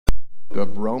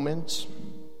Of Romans.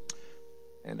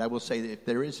 And I will say that if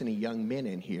there is any young men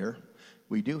in here,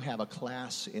 we do have a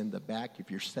class in the back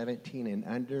if you're 17 and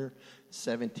under.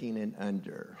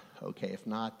 Okay, if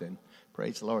not, then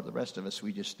praise the Lord. The rest of us,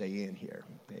 we just stay in here.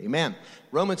 Amen.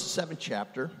 Romans 7th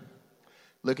chapter,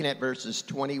 looking at verses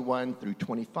 21 through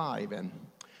 25. And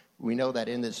we know that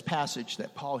in this passage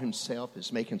that Paul himself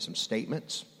is making some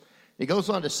statements. He goes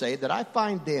on to say that I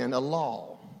find then a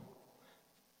law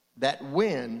that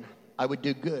when I would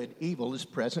do good, evil is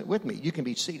present with me. You can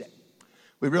be seated.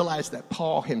 We realize that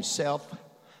Paul himself,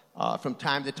 from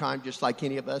time to time, just like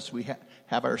any of us, we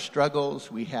have our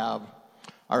struggles, we have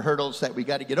our hurdles that we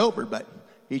got to get over, but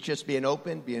he's just being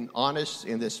open, being honest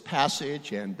in this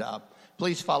passage, and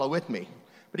please follow with me.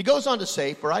 But he goes on to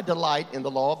say, for I delight in the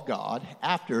law of God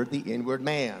after the inward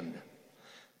man.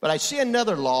 But I see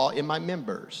another law in my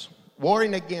members,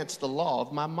 warring against the law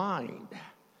of my mind.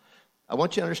 I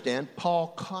want you to understand, Paul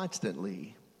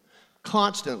constantly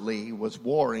was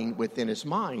warring within his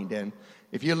mind. And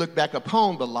if you look back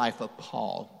upon the life of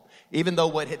Paul, even though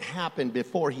what had happened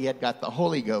before he had got the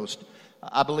Holy Ghost,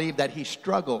 I believe that he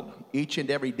struggled each and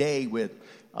every day with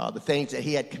the things that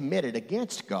he had committed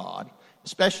against God,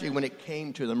 especially when it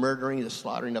came to the murdering, the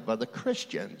slaughtering of other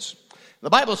Christians. The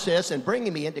Bible says, and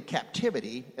bringing me into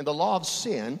captivity in the law of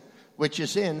sin, which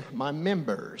is in my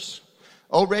members.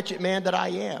 O wretched man that I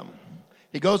am.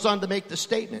 He goes on to make the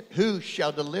statement, who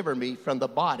shall deliver me from the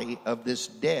body of this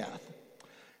death?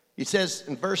 He says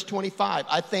in verse 25,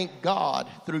 I thank God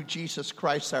through Jesus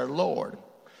Christ our Lord.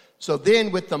 So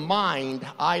then with the mind,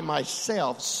 I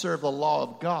myself serve the law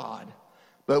of God,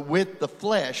 but with the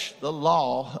flesh, the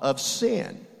law of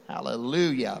sin.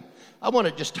 Hallelujah. I want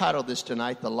to just title this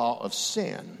tonight, the law of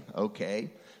sin, okay?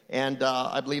 And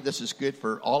I believe this is good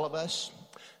for all of us.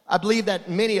 I believe that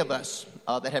many of us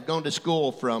that have gone to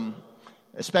school from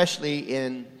especially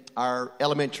in our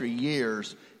elementary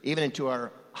years, even into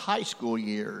our high school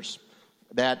years,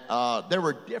 that there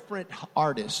were different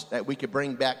artists that we could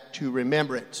bring back to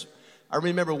remembrance. I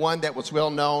remember one that was well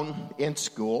known in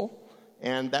school,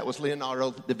 and that was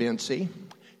Leonardo da Vinci.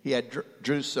 He had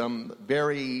drew some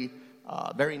very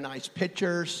nice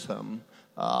pictures.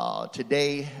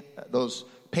 Today, those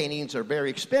paintings are very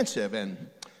expensive, and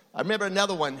I remember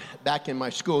another one back in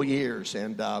my school years,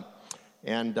 and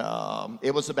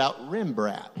it was about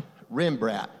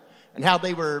Rembrandt, and how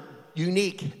they were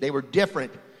unique. They were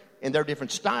different in their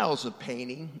different styles of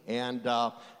painting, and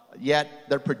yet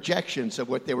their projections of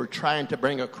what they were trying to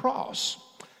bring across.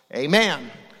 Amen.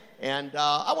 And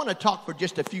I want to talk for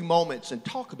just a few moments and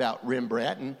talk about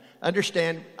Rembrandt and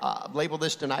understand, label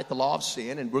this tonight, the law of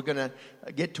sin, and we're going to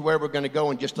get to where we're going to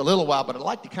go in just a little while, but I'd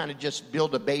like to kind of just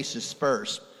build a basis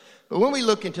first. But when we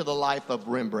look into the life of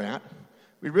Rembrandt,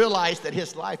 we realize that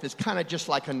his life is kind of just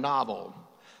like a novel.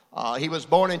 He was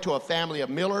born into a family of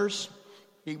millers.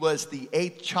 He was the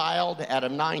 8th child out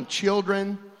of 9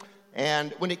 children.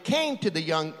 And when it came to the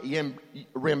young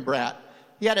Rembrandt,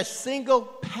 he had a single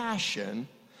passion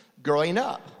growing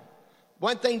up.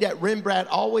 One thing that Rembrandt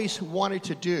always wanted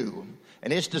to do,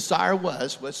 and his desire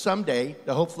was someday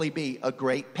to hopefully be a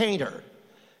great painter.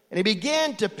 And he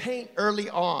began to paint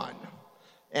early on.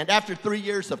 And after 3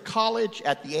 years of college,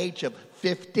 at the age of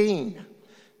 15,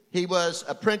 he was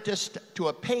apprenticed to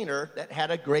a painter that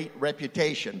had a great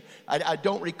reputation. I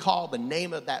don't recall the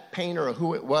name of that painter or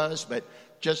who it was, but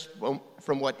just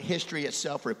from what history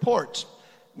itself reports,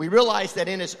 we realize that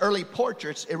in his early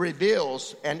portraits, it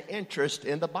reveals an interest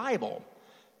in the Bible.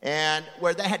 And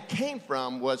where that came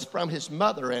from was from his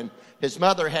mother, and his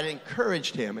mother had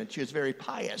encouraged him, and she was very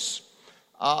pious.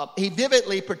 He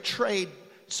vividly portrayed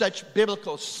such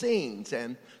biblical scenes,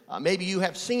 and maybe you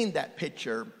have seen that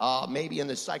picture, maybe in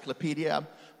the encyclopedia,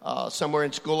 somewhere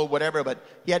in school or whatever, but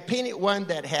he had painted one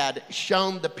that had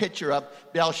shown the picture of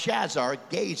Belshazzar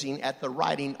gazing at the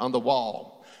writing on the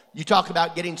wall. You talk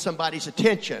about getting somebody's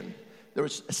attention. There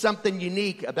was something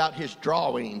unique about his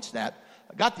drawings that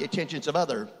got the attentions of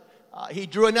others. He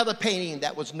drew another painting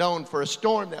that was known for a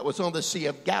storm that was on the Sea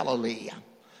of Galilee.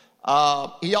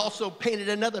 He also painted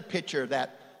another picture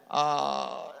that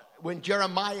when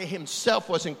Jeremiah himself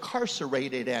was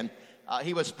incarcerated and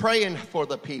he was praying for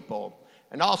the people.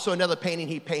 And also another painting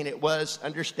he painted was,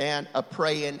 understand, a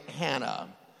praying Hannah.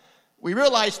 We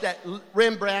realize that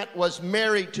Rembrandt was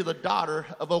married to the daughter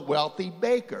of a wealthy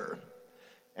baker.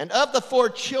 And of the 4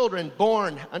 children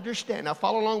born, understand, now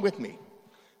follow along with me.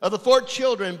 Of the 4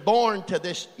 children born to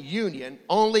this union,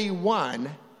 only one,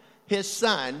 his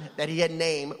son that he had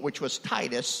named, which was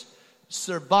Titus,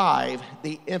 survived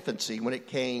the infancy when it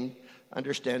came,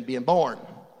 understand, being born.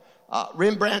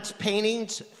 Rembrandt's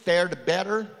paintings fared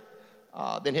better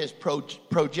then his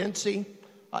progeny.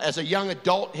 As a young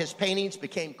adult, his paintings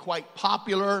became quite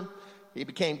popular. He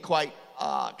became quite,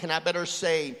 can I better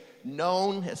say,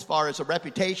 known as far as a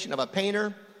reputation of a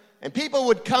painter. And people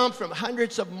would come from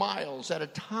hundreds of miles at a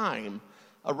time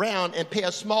around and pay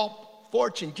a small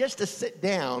fortune just to sit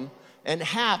down and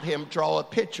have him draw a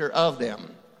picture of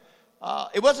them.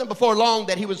 It wasn't before long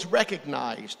that he was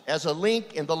recognized as a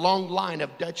link in the long line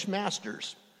of Dutch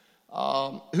masters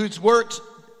whose works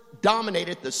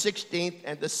dominated the 16th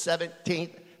and the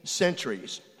 17th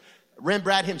centuries.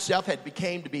 Rembrandt himself had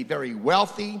become to be very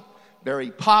wealthy,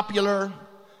 very popular,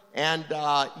 and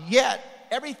yet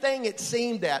everything it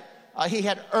seemed that he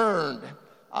had earned,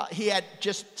 he had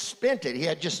just spent it. He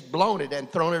had just blown it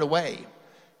and thrown it away.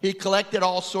 He collected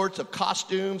all sorts of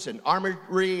costumes and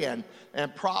armory and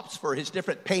props for his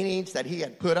different paintings that he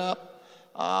had put up.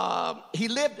 He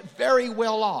lived very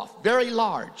well off, very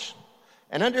large,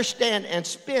 and understand and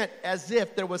spent as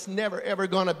if there was never ever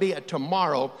going to be a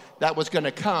tomorrow that was going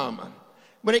to come.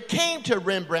 When it came to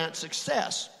Rembrandt's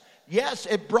success, yes,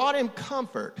 it brought him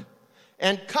comfort,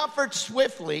 and comfort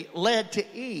swiftly led to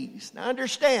ease. Now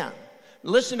understand,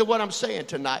 listen to what I'm saying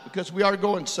tonight, because we are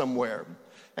going somewhere.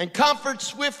 And comfort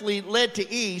swiftly led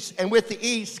to ease, and with the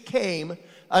ease came,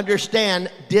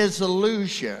 understand,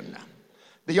 disillusion.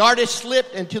 The artist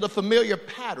slipped into the familiar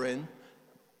pattern,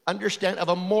 understand, of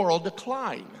a moral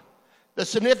decline. The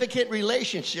significant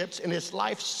relationships in his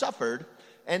life suffered,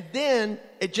 and then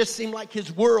it just seemed like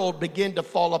his world began to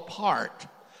fall apart.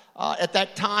 At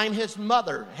that time, his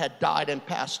mother had died and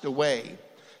passed away.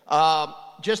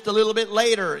 Just a little bit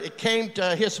later, it came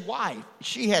to his wife.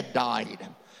 She had died.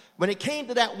 When it came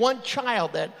to that one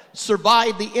child that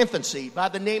survived the infancy by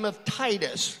the name of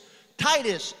Titus,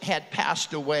 Titus had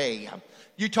passed away.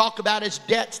 You talk about his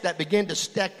debts that began to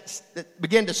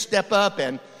step up,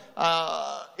 and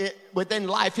within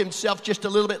life himself, just a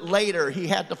little bit later, he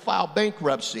had to file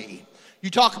bankruptcy.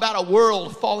 You talk about a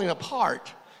world falling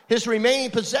apart. His remaining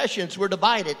possessions were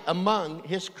divided among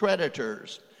his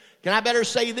creditors. Can I better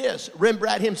say this?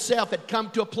 Rembrandt himself had come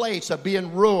to a place of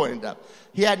being ruined.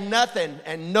 He had nothing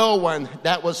and no one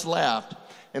that was left.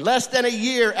 In less than a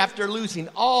year after losing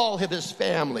all of his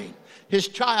family, his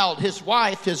child, his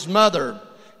wife, his mother,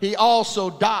 he also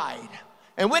died.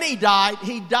 And when he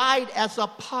died as a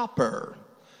pauper.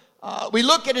 We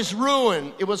look at his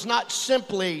ruin. It was not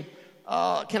simply,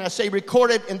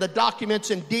 recorded in the documents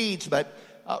and deeds, but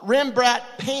Rembrandt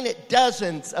painted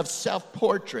dozens of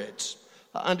self-portraits.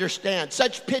 Understand,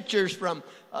 such pictures from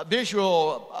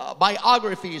visual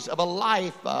biographies of a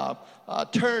life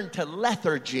turned to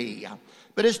lethargy.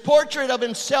 But his portrait of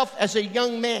himself as a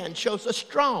young man shows a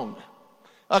strong,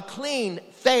 a clean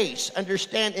face,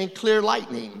 understand, in clear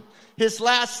lightning. His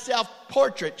last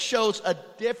self-portrait shows a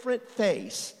different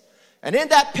face. And in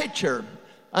that picture,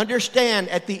 understand,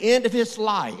 at the end of his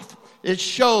life, it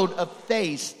showed a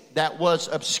face that was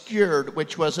obscured,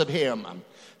 which was of him.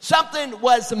 Something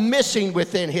was missing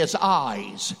within his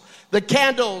eyes. The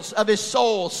candles of his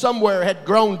soul somewhere had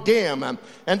grown dim,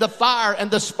 and the fire and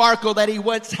the sparkle that he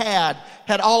once had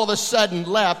all of a sudden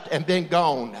left and been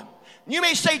gone. You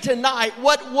may say tonight,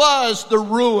 what was the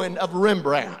ruin of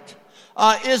Rembrandt?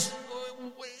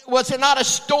 Was it not a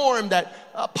storm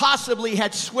that possibly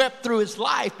had swept through his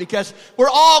life? Because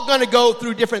we're all going to go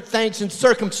through different things and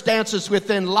circumstances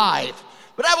within life.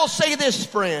 But I will say this,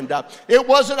 friend, it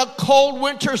wasn't a cold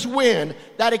winter's wind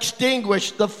that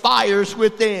extinguished the fires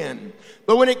within.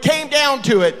 But when it came down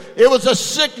to it, it was a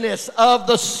sickness of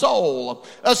the soul.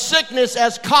 A sickness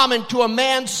as common to a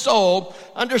man's soul,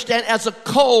 understand, as a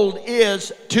cold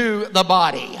is to the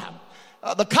body.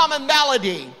 The common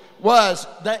malady was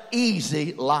the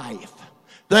easy life.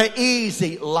 The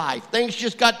easy life. Things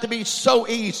just got to be so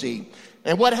easy.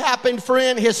 And what happened,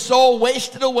 friend? His soul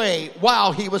wasted away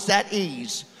while he was at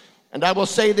ease. And I will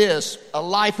say this, a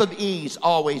life of ease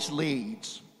always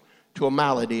leads to a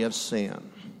malady of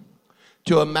sin.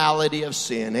 To a malady of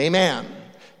sin. Amen.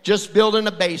 Just building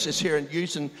a basis here and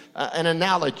using an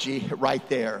analogy right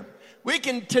there. We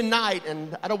can tonight,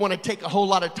 and I don't want to take a whole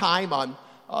lot of time on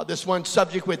this one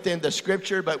subject within the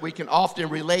scripture, but we can often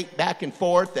relate back and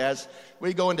forth as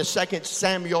we go into 2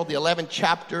 Samuel, the 11th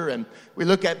chapter, and we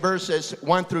look at verses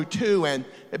 1 through 2, and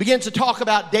it begins to talk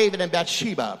about David and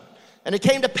Bathsheba. And it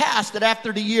came to pass that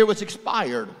after the year was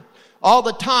expired, all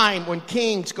the time when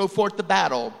kings go forth to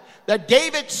battle, that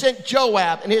David sent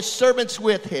Joab and his servants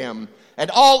with him,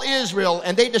 and all Israel,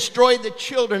 and they destroyed the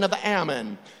children of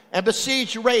Ammon, and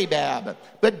besieged Rabab.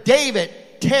 But David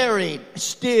tarried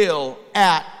still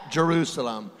at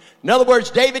Jerusalem. In other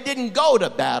words, David didn't go to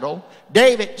battle.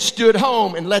 David stood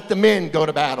home and let the men go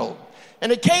to battle.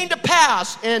 And it came to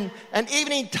pass in an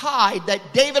evening tide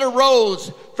that David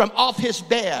arose from off his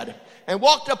bed and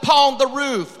walked upon the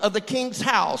roof of the king's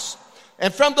house.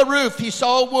 And from the roof he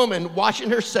saw a woman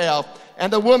washing herself,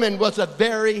 and the woman was a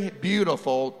very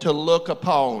beautiful to look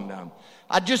upon.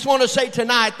 I just want to say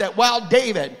tonight that while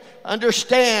David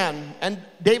understand and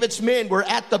David's men were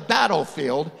at the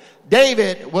battlefield,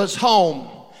 David was home.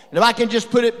 And if I can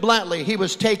just put it bluntly, he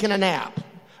was taking a nap.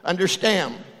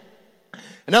 Understand?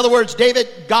 In other words, David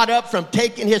got up from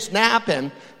taking his nap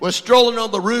and was strolling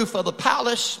on the roof of the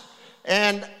palace.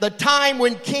 And the time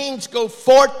when kings go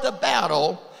forth to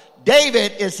battle,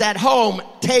 David is at home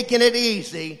taking it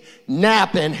easy,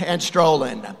 napping and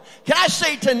strolling. Can I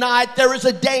say tonight, there is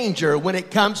a danger when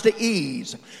it comes to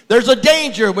ease. There's a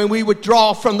danger when we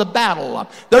withdraw from the battle.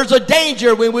 There's a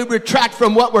danger when we retract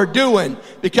from what we're doing.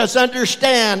 Because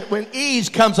understand, when ease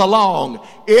comes along,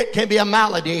 it can be a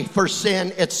malady for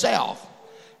sin itself.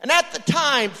 And at the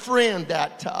time, friend,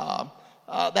 that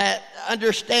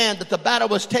understand that the battle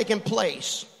was taking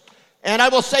place. And I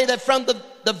will say that from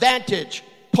the vantage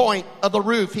point of the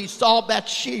roof, he saw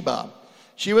Bathsheba.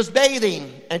 She was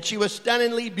bathing, and she was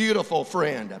stunningly beautiful,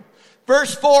 friend.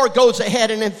 Verse 4 goes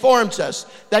ahead and informs us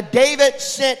that David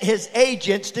sent his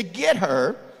agents to get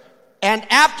her, and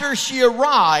after she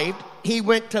arrived, he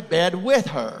went to bed with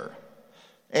her.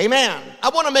 Amen. I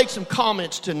want to make some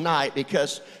comments tonight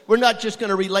because we're not just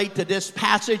going to relate to this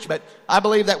passage, but I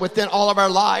believe that within all of our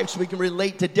lives we can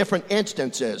relate to different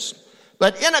instances.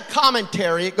 But in a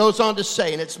commentary, it goes on to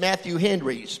say, and it's Matthew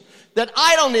Henry's, that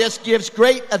idleness gives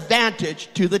great advantage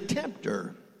to the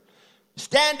tempter.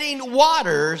 Standing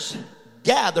waters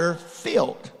gather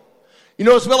filth. You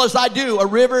know as well as I do, a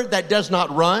river that does not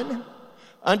run.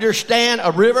 Understand,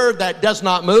 a river that does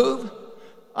not move.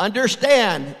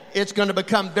 Understand, it's going to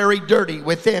become very dirty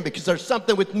within because there's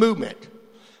something with movement.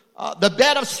 The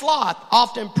bed of sloth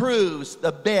often proves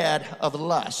the bed of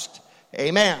lust.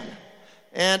 Amen.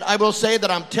 And I will say that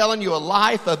I'm telling you, a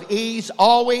life of ease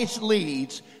always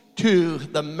leads to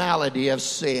the malady of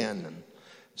sin.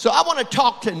 So I want to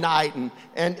talk tonight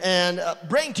and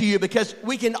bring to you, because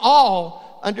we can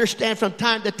all understand from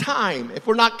time to time, if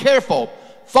we're not careful,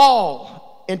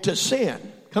 fall into sin.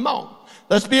 Come on.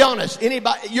 Let's be honest.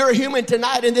 Anybody, you're a human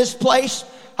tonight in this place.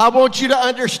 I want you to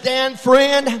understand,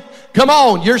 friend. Come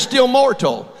on, you're still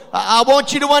mortal. I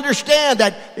want you to understand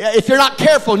that if you're not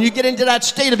careful and you get into that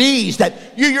state of ease, that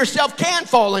you yourself can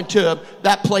fall into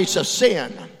that place of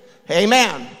sin.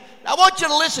 Amen. I want you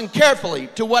to listen carefully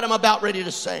to what I'm about ready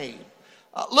to say.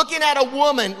 Looking at a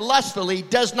woman lustfully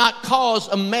does not cause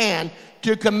a man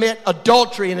to commit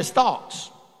adultery in his thoughts.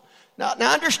 Now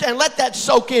understand, let that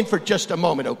soak in for just a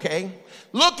moment, okay?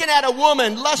 Looking at a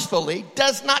woman lustfully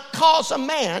does not cause a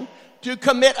man to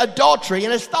commit adultery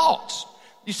in his thoughts.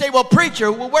 You say, well,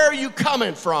 preacher, where are you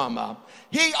coming from?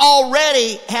 He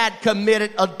already had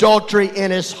committed adultery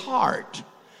in his heart.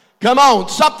 Come on,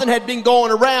 something had been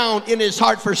going around in his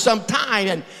heart for some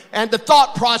time, and the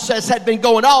thought process had been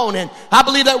going on. And I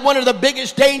believe that one of the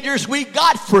biggest dangers we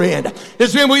got, friend,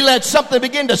 is when we let something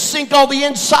begin to sink on the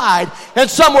inside, and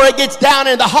somewhere it gets down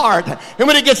in the heart. And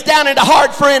when it gets down in the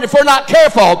heart, friend, if we're not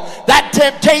careful, that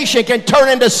temptation can turn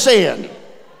into sin.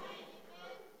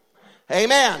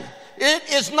 Amen.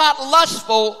 It is not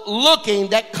lustful looking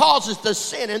that causes the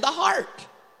sin in the heart,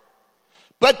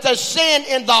 but the sin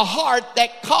in the heart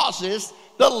that causes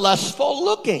the lustful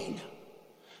looking.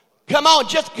 Come on,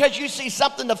 just because you see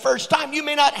something the first time, you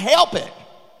may not help it.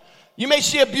 You may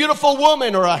see a beautiful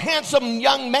woman or a handsome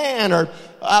young man or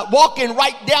walking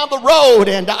right down the road,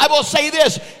 and I will say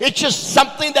this, it's just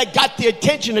something that got the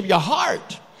attention of your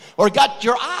heart or got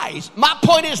your eyes. My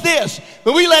point is this,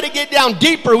 when we let it get down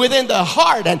deeper within the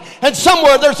heart and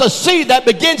somewhere there's a seed that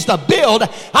begins to build,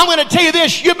 I'm going to tell you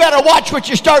this, you better watch what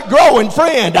you start growing,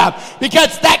 friend,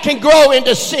 because that can grow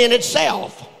into sin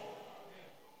itself.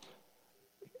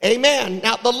 Amen.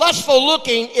 Now, the lustful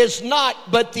looking is not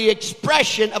but the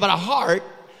expression of a heart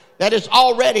that is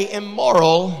already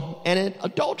immoral and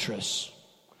adulterous.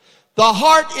 The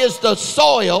heart is the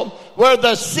soil where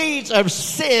the seeds of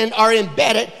sin are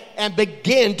embedded and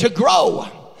begin to grow.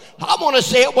 I want to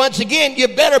say it once again, you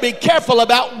better be careful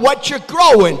about what you're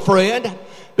growing, friend,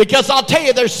 because I'll tell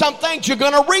you, there's some things you're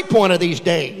going to reap one of these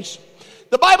days.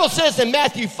 The Bible says in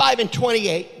Matthew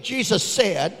 5:28, Jesus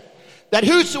said that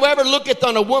whosoever looketh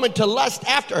on a woman to lust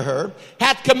after her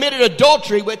hath committed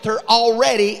adultery with her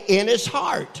already in his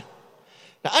heart.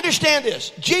 Now understand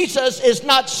this, Jesus is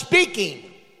not speaking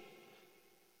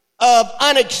of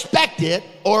unexpected,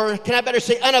 or can I better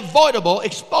say unavoidable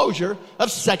exposure of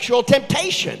sexual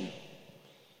temptation.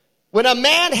 When a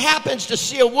man happens to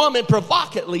see a woman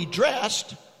provocatively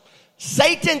dressed,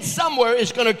 Satan somewhere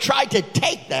is going to try to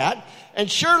take that and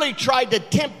surely try to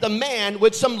tempt the man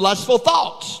with some lustful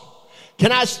thoughts.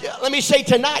 Let me say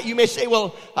tonight, you may say,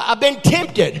 well, I've been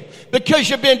tempted. Because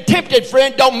you've been tempted,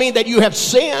 friend, don't mean that you have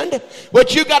sinned.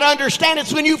 What you got to understand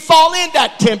is when you fall in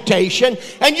that temptation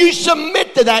and you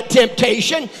submit to that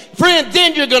temptation, friend,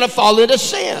 then you're going to fall into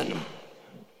sin.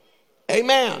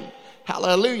 Amen.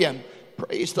 Hallelujah.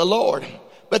 Praise the Lord.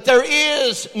 But there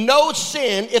is no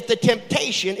sin if the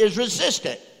temptation is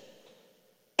resisted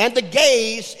and the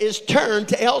gaze is turned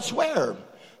to elsewhere.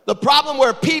 The problem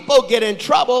where people get in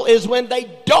trouble is when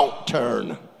they don't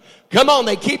turn. Come on,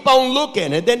 they keep on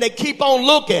looking, and then they keep on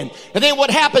looking. And then what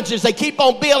happens is they keep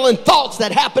on building thoughts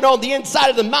that happen on the inside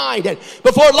of the mind. And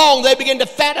before long, they begin to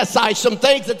fantasize some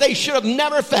things that they should have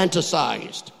never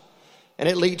fantasized. And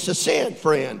it leads to sin,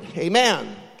 friend.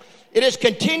 Amen. It is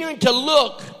continuing to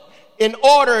look in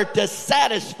order to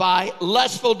satisfy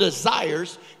lustful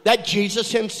desires that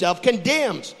Jesus himself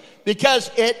condemns,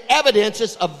 because it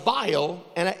evidences a vile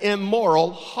and an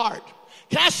immoral heart.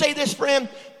 Can I say this, friend?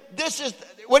 This is,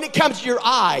 when it comes to your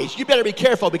eyes, you better be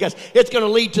careful, because it's going to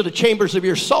lead to the chambers of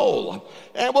your soul.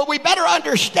 And what we better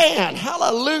understand,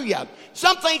 hallelujah,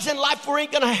 some things in life we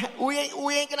ain't gonna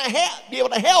be able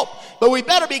to help, but we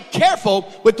better be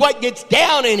careful with what gets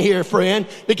down in here, friend,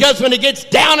 because when it gets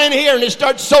down in here and it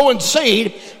starts sowing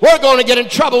seed, we're going to get in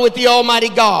trouble with the Almighty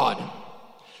God.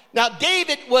 Now,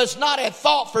 David was not at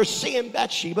fault for seeing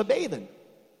Bathsheba bathing.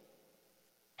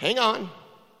 Hang on.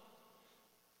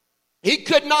 He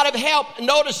could not have helped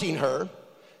noticing her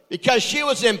because she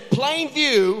was in plain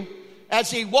view as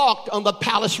he walked on the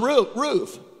palace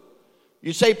roof.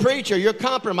 You say, preacher, you're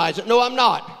compromising. No, I'm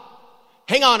not.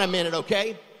 Hang on a minute,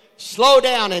 okay? Slow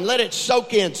down and let it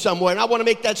soak in somewhere. And I want to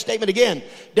make that statement again.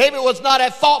 David was not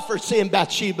at fault for seeing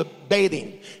Bathsheba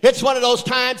bathing. It's one of those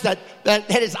times that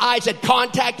his eyes had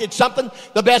contacted something.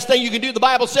 The best thing you can do, the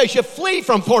Bible says, you flee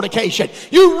from fornication.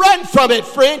 You run from it,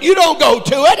 friend. You don't go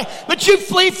to it, but you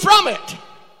flee from it.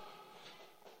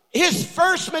 His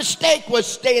first mistake was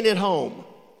staying at home.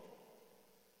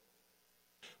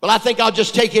 Well, I think I'll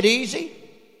just take it easy.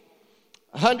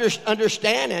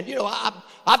 Understand, and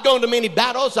I've gone to many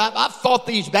battles. I've fought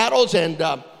these battles, and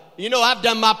I've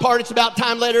done my part. It's about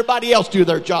time to let everybody else do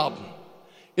their job.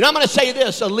 I'm going to say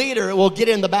this: a leader will get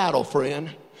in the battle,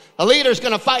 friend. A leader is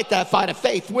going to fight that fight of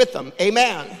faith with them.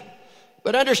 Amen.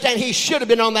 But understand, he should have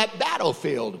been on that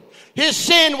battlefield. His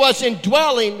sin was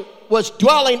dwelling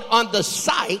on the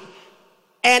sight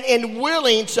and in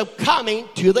willing succumbing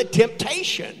to the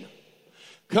temptation.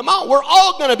 Come on, we're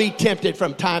all going to be tempted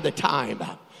from time to time.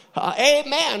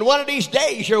 Amen. One of these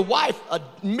days, your wife,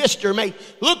 mister, may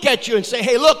look at you and say,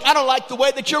 hey, look, I don't like the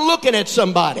way that you're looking at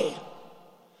somebody.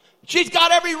 She's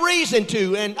got every reason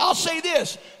to. And I'll say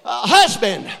this,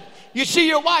 husband, you see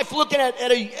your wife looking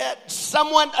at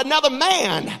someone, another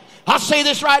man. I'll say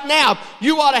this right now.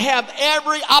 You ought to have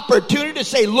every opportunity to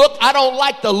say, look, I don't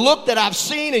like the look that I've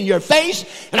seen in your face.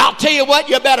 And I'll tell you what,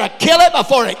 you better kill it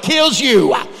before it kills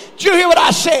you. Did you hear what I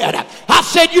said? I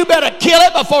said you better kill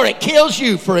it before it kills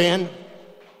you, friend.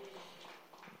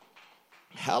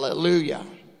 Hallelujah.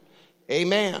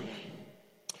 Amen.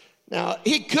 Now,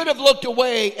 he could have looked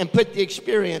away and put the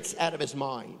experience out of his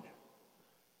mind.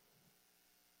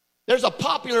 There's a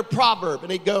popular proverb,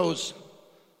 and it goes,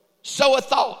 sow a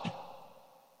thought,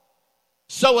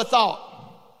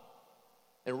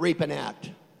 and reap an act.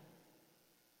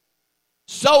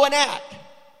 Sow an act,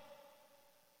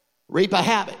 reap a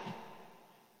habit.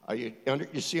 Are you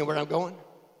seeing where I'm going?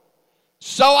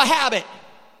 Sow a habit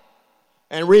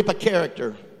and reap a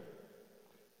character.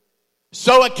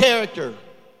 Sow a character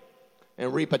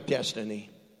and reap a destiny.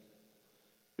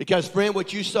 Because, friend,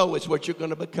 what you sow is what you're going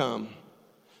to become.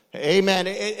 Amen.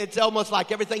 It's almost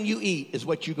like everything you eat is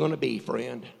what you're going to be,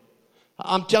 friend.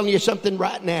 I'm telling you something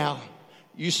right now.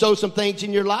 You sow some things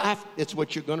in your life, it's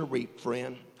what you're going to reap,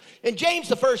 friend. In James,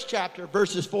 the first chapter,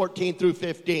 verses 14 through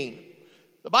 15,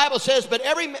 the Bible says, but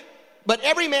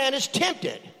every man is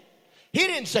tempted. He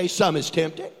didn't say some is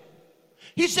tempted.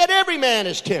 He said every man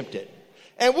is tempted.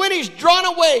 And when he's drawn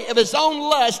away of his own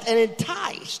lust and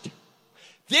enticed,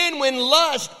 then when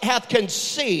lust hath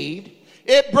conceived,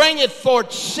 it bringeth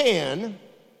forth sin.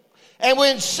 And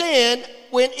when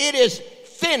it is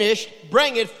finished,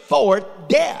 bringeth forth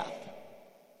death.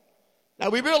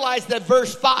 Now we realize that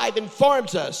verse 5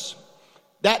 informs us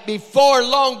that before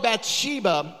long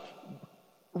Bathsheba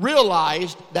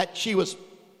realized that she was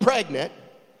pregnant.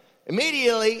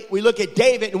 Immediately we look at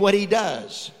David and what he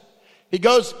does. He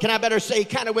goes, can I better say, he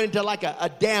kind of went into like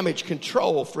a damage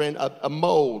control, friend, a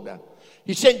mode.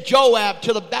 He sent Joab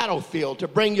to the battlefield to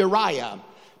bring Uriah,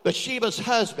 Bathsheba's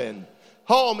husband,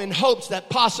 home in hopes that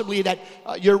possibly that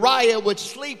Uriah would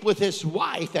sleep with his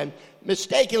wife and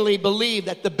mistakenly believe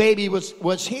that the baby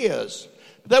was his.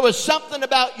 There was something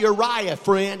about Uriah,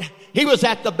 friend. He was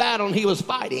at the battle and he was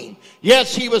fighting.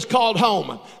 Yes, he was called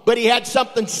home, but he had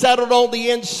something settled on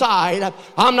the inside.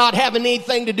 I'm not having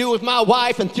anything to do with my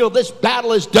wife until this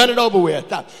battle is done and over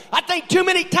with. I think too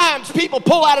many times people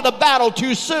pull out of the battle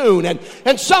too soon,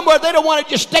 and somewhere they don't want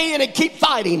to just stay in and keep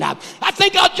fighting. I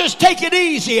think I'll just take it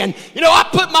easy, and I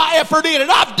put my effort in, and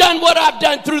I've done what I've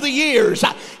done through the years.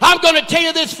 I'm going to tell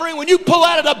you this, friend, when you pull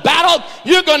out of the battle,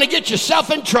 you're going to get yourself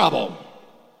in trouble.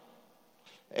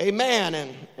 Amen.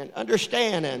 And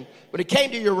understand. And when it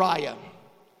came to Uriah,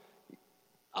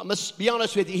 I must be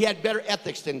honest with you, he had better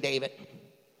ethics than David,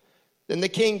 than the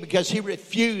king, because he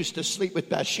refused to sleep with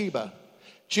Bathsheba,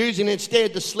 choosing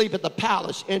instead to sleep at the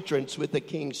palace entrance with the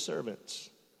king's servants.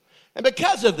 And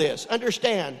because of this,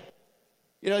 understand,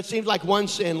 it seems like one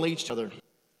sin leads to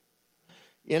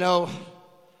another.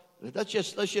 Let's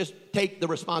just take the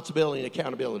responsibility and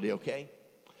accountability, okay?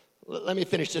 Let me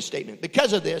finish this statement.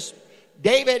 Because of this,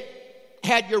 David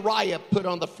had Uriah put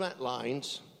on the front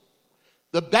lines,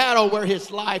 the battle where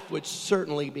his life would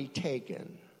certainly be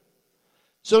taken.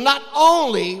 So not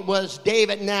only was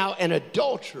David now an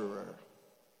adulterer,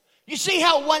 you see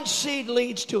how one seed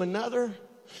leads to another?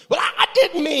 Well, I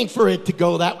didn't mean for it to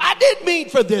go that way. I didn't mean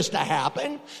for this to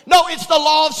happen. No, it's the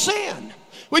law of sin.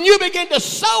 When you begin to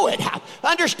sow it,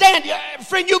 understand,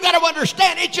 friend, you got to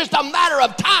understand, it's just a matter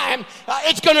of time.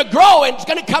 It's going to grow and it's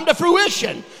going to come to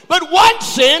fruition. But one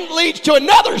sin leads to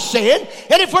another sin.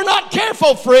 And if we're not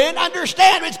careful, friend,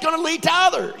 understand it's going to lead to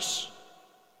others.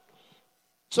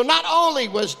 So not only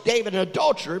was David an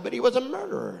adulterer, but he was a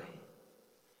murderer.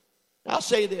 I'll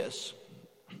say this.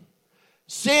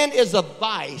 Sin is a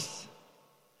vice.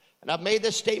 And I've made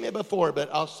this statement before, but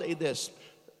I'll say this.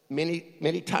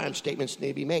 Many times statements need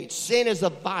to be made. Sin is a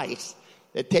vice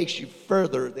that takes you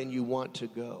further than you want to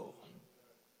go.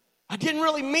 I didn't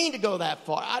really mean to go that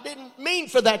far. I didn't mean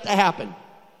for that to happen.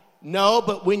 No,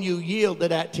 but when you yield to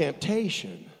that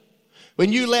temptation,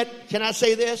 can I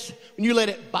say this? When you let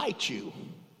it bite you,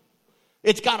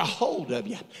 it's got a hold of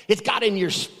you. It's got in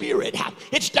your spirit.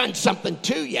 It's done something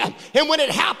to you. And when it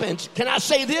happens, can I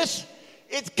say this?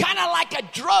 It's kind of like a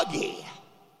druggie.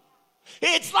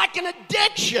 It's like an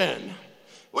addiction.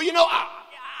 Well,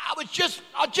 I was just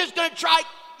going to try,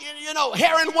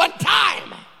 heroin one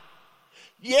time.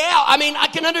 Yeah, I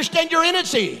can understand your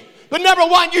innocency. But number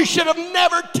one, you should have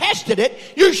never tested it.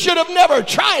 You should have never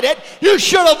tried it. You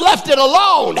should have left it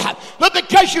alone. But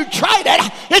because you tried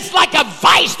it, it's like a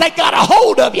vice that got a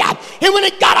hold of you. And when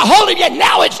it got a hold of you,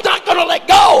 now it's not going to let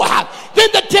go. Then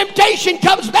the temptation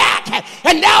comes back.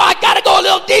 And now I got to go a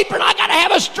little deeper and I got to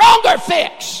have a stronger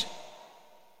fix.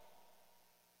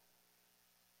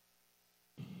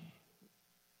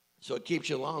 So it keeps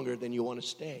you longer than you want to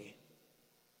stay.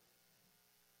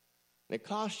 And it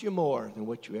costs you more than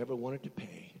what you ever wanted to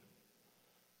pay.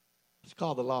 It's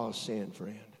called the law of sin,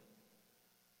 friend.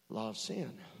 Law of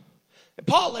sin. And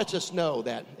Paul lets us know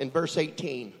that in verse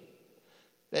 18,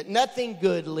 that nothing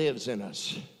good lives in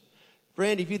us.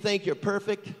 Friend, if you think you're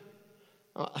perfect,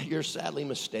 you're sadly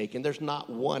mistaken. There's not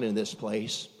one in this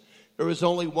place. There was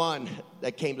only one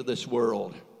that came to this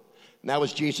world. And that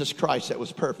was Jesus Christ, that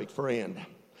was perfect, friend.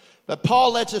 But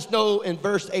Paul lets us know in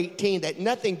verse 18 that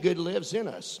nothing good lives in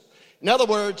us. In other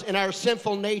words, in our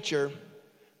sinful nature,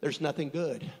 there's nothing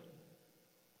good.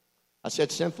 I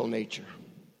said sinful nature.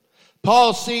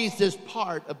 Paul sees this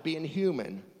part of being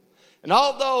human. And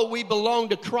although we belong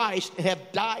to Christ and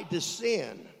have died to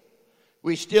sin,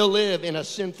 we still live in a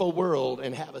sinful world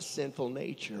and have a sinful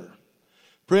nature.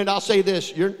 Friend, I'll say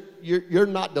this, you're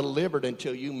not delivered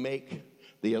until you make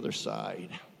the other side.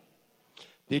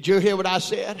 Did you hear what I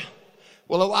said?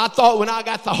 Well, I thought when I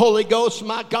got the Holy Ghost,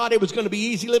 my God, it was going to be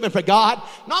easy living for God.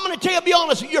 Now I'm going to tell you, be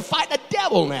honest, you're fighting a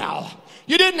devil now.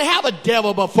 You didn't have a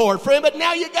devil before, friend, but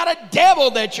now you got a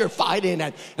devil that you're fighting.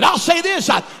 And I'll say this,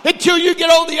 until you get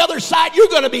on the other side, you're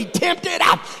going to be tempted.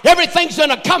 Everything's going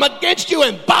to come against you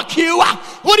and buck you.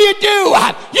 What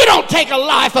do? You don't take a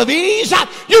life of ease.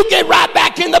 You get right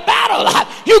back in the battle.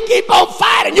 You keep on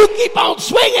fighting. You keep on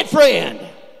swinging, friend.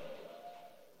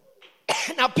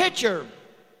 Now picture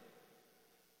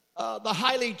the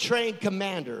highly trained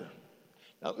commander.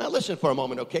 Now listen for a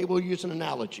moment, okay? We'll use an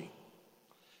analogy.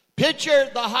 Picture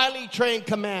the highly trained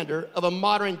commander of a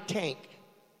modern tank.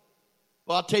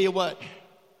 Well, I'll tell you what.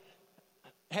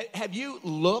 Have you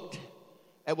looked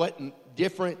at what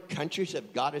different countries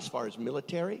have got as far as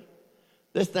military?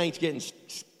 This thing's getting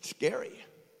scary.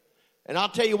 And I'll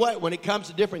tell you what, when it comes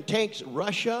to different tanks,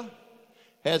 Russia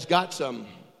has got some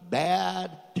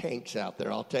bad tanks out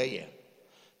there, I'll tell you.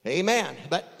 Amen.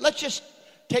 But let's just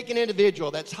take an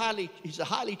individual he's a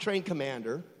highly trained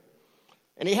commander,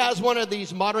 and he has one of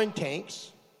these modern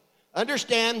tanks.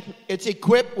 Understand, it's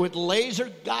equipped with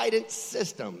laser guidance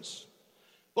systems.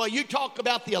 Well, you talk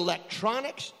about the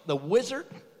electronics, the wizard.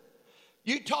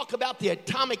 You talk about the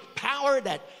atomic power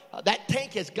that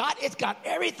tank has got. It's got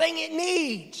everything it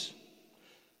needs.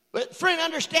 But friend,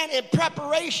 understand, in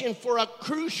preparation for a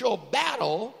crucial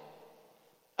battle,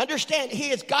 understand, he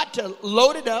has got to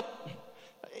load it up.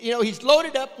 He's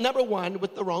loaded up, number one,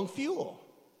 with the wrong fuel.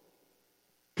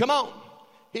 Come on.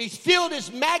 He's filled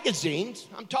his magazines.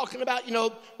 I'm talking about,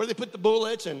 where they put the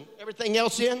bullets and everything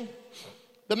else in.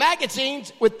 The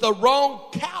magazines with the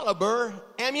wrong caliber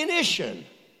ammunition.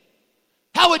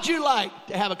 How would you like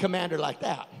to have a commander like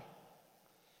that?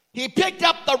 He picked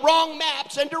up the wrong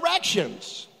maps and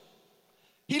directions.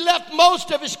 He left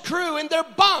most of his crew in their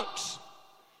bunks.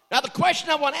 Now the question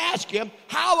I want to ask you,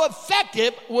 how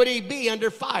effective would he be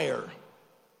under fire?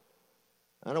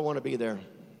 I don't want to be there.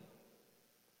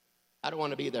 I don't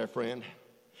want to be there, friend.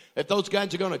 If those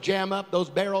guns are going to jam up those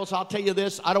barrels, I'll tell you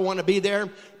this, I don't want to be there,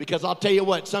 because I'll tell you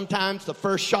what, sometimes the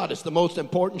first shot is the most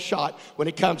important shot when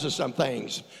it comes to some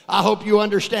things. I hope you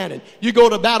understand it. You go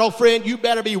to battle, friend, you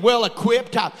better be well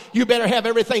equipped. You better have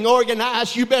everything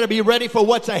organized. You better be ready for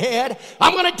what's ahead.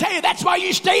 I'm going to tell you, that's why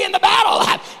you stay in the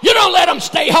battle. You don't let them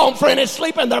stay home, friend, and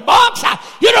sleep in their bunks.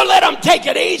 You don't let them take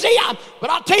it easy. But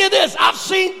I'll tell you this, I've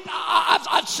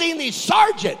seen these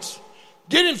sergeants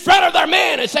get in front of their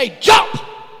men and say, jump!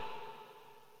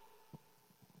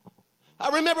 I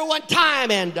remember one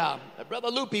time, and Brother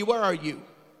Loopy, where are you?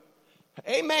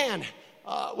 Amen.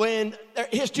 When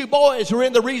his two boys were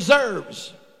in the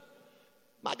reserves.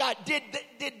 My God, did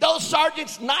those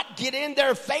sergeants not get in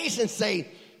their face and say,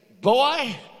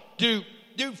 boy, do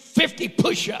 50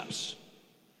 push-ups.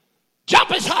 Jump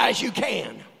as high as you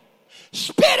can.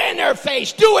 Spit in their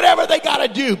face. Do whatever they got to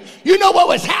do. You know what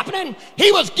was happening? He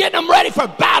was getting them ready for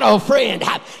battle, friend.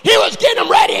 He was getting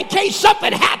them ready in case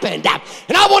something happened.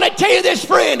 And I want to tell you this,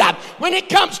 friend. When it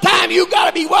comes time, you got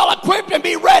to be well equipped and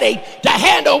be ready to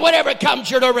handle whatever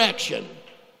comes your direction.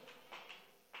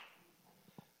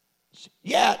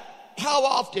 Yet, how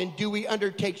often do we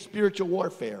undertake spiritual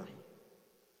warfare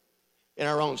in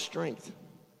our own strength?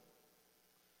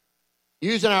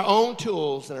 Using our own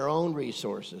tools and our own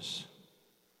resources,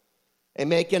 and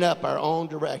making up our own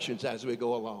directions as we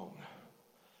go along.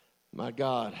 My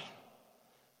God,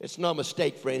 it's no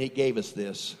mistake, friend, he gave us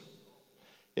this.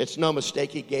 It's no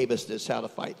mistake he gave us this, how to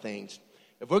fight things.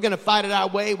 If we're going to fight it our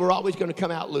way, we're always going to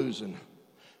come out losing.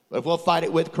 But if we'll fight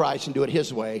it with Christ and do it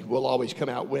his way, we'll always come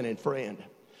out winning, friend.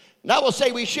 And I will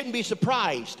say we shouldn't be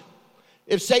surprised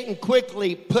if Satan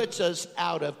quickly puts us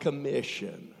out of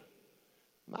commission.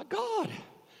 My God.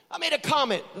 I made a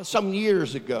comment some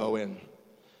years ago, and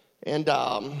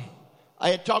I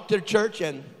had talked to the church,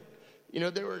 and,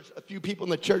 there was a few people in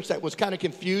the church that was kind of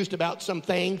confused about some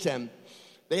things, and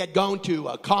they had gone to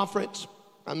a conference.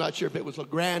 I'm not sure if it was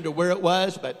LeGrand or where it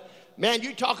was, but, man,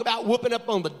 you talk about whooping up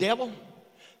on the devil.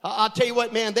 I'll tell you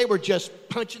what, man, they were just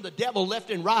punching the devil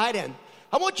left and right, and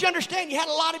I want you to understand, you had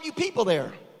a lot of you people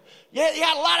there. You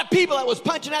had a lot of people that was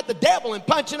punching at the devil and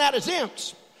punching at his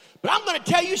imps. But I'm going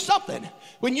to tell you something.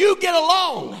 When you get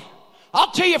along,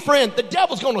 I'll tell you, friend, the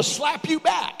devil's going to slap you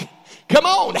back. Come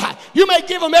on. You may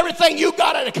give him everything you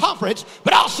got at a conference,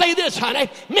 but I'll say this, honey.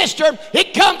 Mister,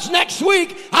 it comes next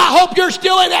week. I hope you're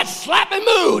still in that slapping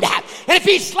mood. And if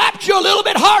he slapped you a little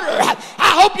bit harder,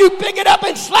 I hope you pick it up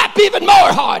and slap even more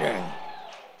harder.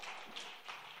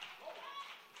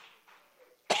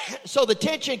 So the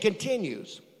tension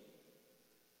continues.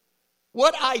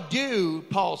 What I do,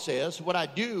 Paul says, what I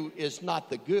do is not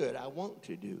the good I want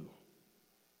to do.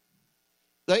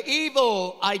 The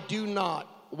evil I do not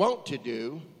want to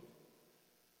do,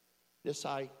 this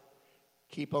I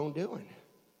keep on doing.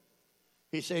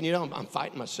 He's saying, I'm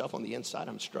fighting myself on the inside.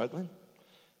 I'm struggling.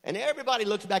 And everybody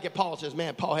looks back at Paul and says,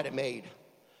 man, Paul had it made.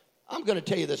 I'm going to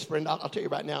tell you this, friend. I'll tell you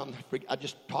right now. I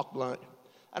just talk blunt.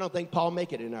 I don't think Paul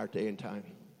make it in our day and time.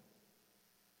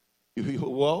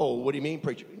 Whoa, what do you mean,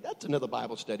 preacher? That's another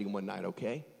Bible study one night,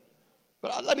 okay?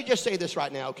 But let me just say this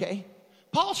right now, okay?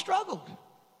 Paul struggled.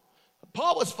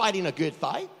 Paul was fighting a good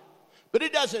fight, but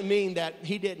it doesn't mean that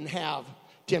he didn't have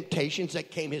temptations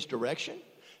that came his direction.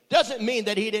 Doesn't mean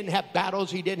that he didn't have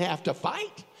battles he didn't have to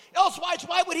fight. Elsewise,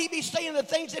 why would he be saying the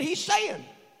things that he's saying?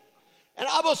 And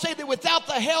I will say that without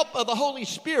the help of the Holy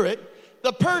Spirit,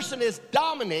 the person is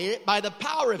dominated by the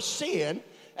power of sin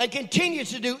and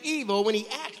continues to do evil when he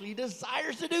actually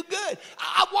desires to do good.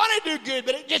 I want to do good,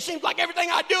 but it just seems like everything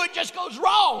I do, it just goes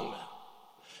wrong.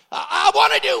 I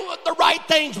want to do the right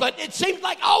things, but it seems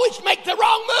like I always make the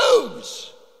wrong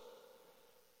moves.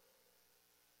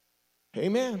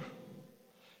 Amen.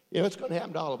 You know, it's going to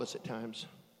happen to all of us at times.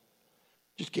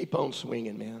 Just keep on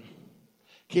swinging, man.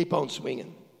 Keep on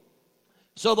swinging.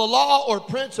 So the law or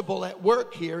principle at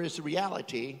work here is the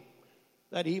reality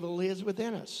that evil is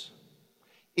within us,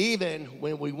 even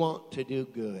when we want to do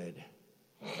good.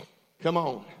 Come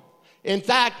on. In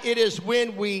fact, it is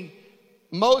when we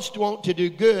most want to do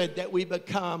good that we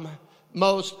become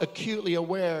most acutely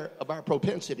aware of our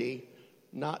propensity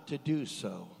not to do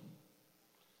so.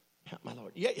 My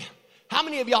Lord. Yeah. How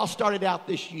many of y'all started out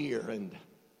this year and,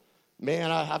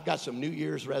 man, I've got some New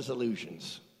Year's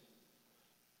resolutions.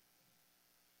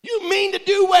 You mean to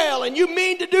do well and you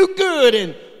mean to do good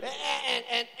and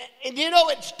you know,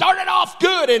 it started off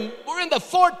good and we're in the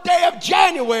 4th day of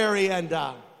January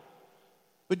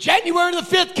but January the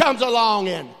 5th comes along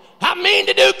and I mean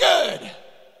to do good.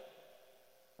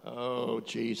 Oh,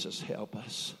 Jesus, help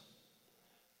us.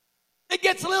 It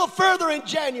gets a little further in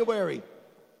January.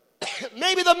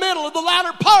 Maybe the middle of the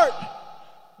latter part.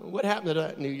 What happened to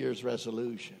that New Year's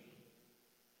resolution?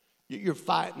 You're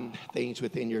fighting things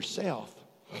within yourself.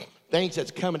 Things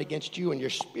that's coming against you and your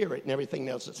spirit and everything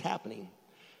else that's happening.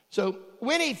 So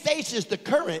when he faces the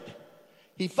current,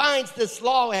 he finds this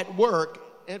law at work.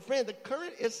 And friend, the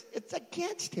current it's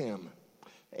against him.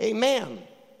 Amen.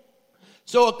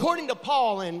 So according to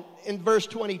Paul in verse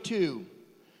 22,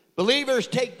 believers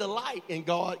take delight in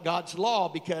God's law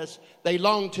because they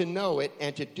long to know it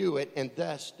and to do it and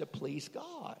thus to please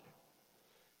God.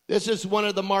 This is one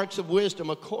of the marks of wisdom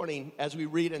according as we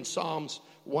read in Psalms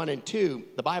 1 and 2.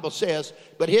 The Bible says,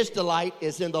 but his delight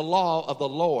is in the law of the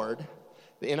Lord,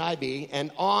 the NIV,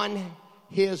 and on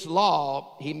his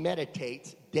law he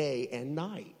meditates day and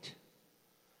night.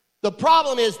 The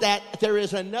problem is that there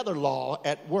is another law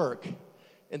at work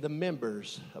in the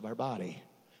members of our body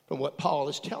from what Paul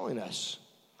is telling us.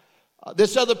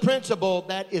 This other principle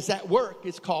that is at work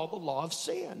is called the law of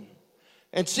sin.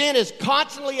 And sin is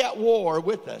constantly at war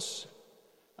with us.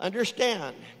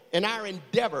 Understand, in our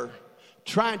endeavor,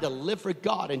 trying to live for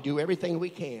God and do everything we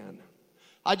can.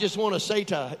 I just want to say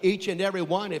to each and every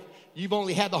one, if you've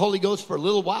only had the Holy Ghost for a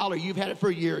little while or you've had it for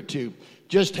a year or two,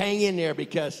 just hang in there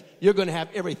because you're going to have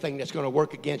everything that's going to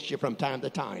work against you from time to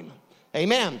time.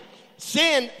 Amen.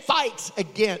 Sin fights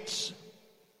against.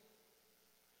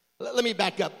 Let me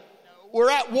back up.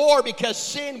 We're at war because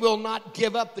sin will not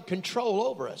give up the control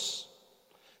over us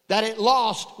that it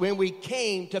lost when we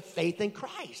came to faith in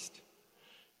Christ.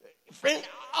 Friend,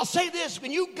 I'll say this.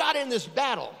 When you got in this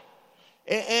battle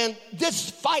and this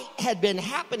fight had been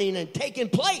happening and taking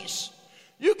place,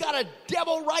 you got a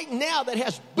devil right now that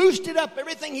has boosted up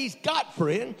everything he's got,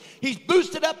 friend. He's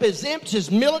boosted up his imps,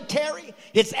 his military,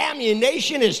 his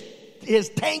ammunition, his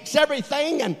tanks,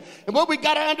 everything. And what we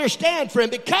got to understand,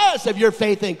 friend, because of your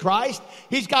faith in Christ,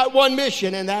 he's got one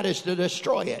mission, and that is to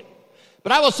destroy it.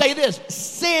 But I will say this,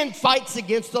 sin fights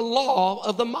against the law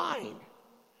of the mind.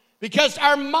 Because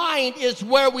our mind is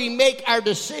where we make our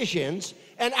decisions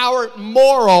and our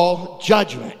moral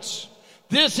judgments.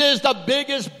 This is the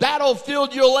biggest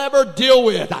battlefield you'll ever deal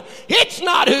with. It's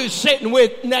not who's sitting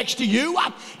next to you.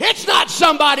 It's not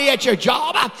somebody at your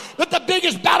job. But the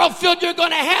biggest battlefield you're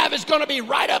going to have is going to be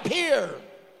right up here.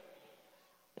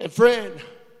 And friend,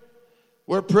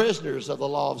 we're prisoners of the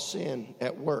law of sin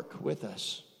at work with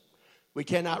us. We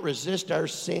cannot resist our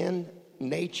sin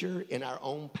nature in our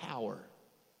own power.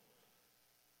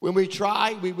 When we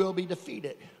try, we will be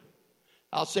defeated.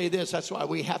 I'll say this, that's why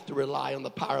we have to rely on the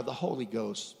power of the Holy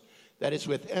Ghost that is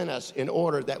within us in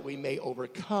order that we may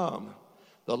overcome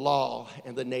the law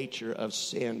and the nature of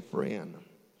sin, friend.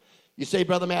 You say,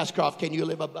 Brother Mascroft, can you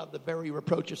live above the very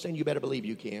reproach of sin? You better believe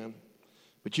you can,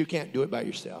 but you can't do it by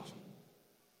yourself.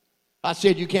 I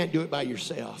said you can't do it by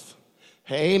yourself.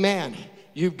 Amen.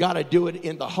 You've got to do it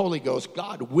in the Holy Ghost.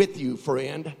 God with you,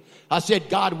 friend. I said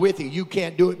God with you. You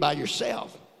can't do it by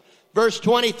yourself. Verse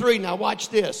 23, now watch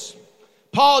this.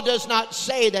 Paul does not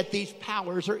say that these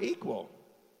powers are equal.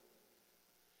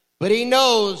 But he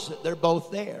knows they're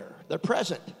both there. They're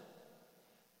present.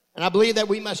 And I believe that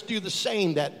we must do the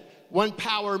same, that one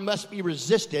power must be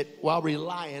resisted while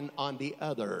relying on the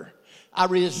other. I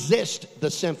resist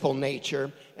the sinful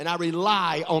nature, and I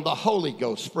rely on the Holy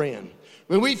Ghost, friend.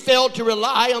 When we fail to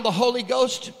rely on the Holy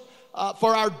Ghost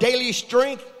for our daily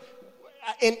strength,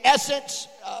 in essence,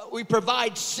 we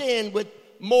provide sin with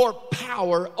more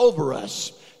power over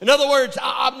us. In other words,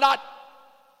 I'm not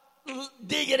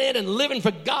digging in and living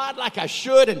for God like I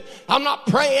should, and I'm not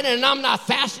praying and I'm not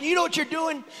fasting, you know what you're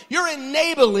doing? You're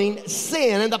enabling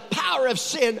sin and the power of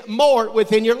sin more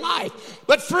within your life.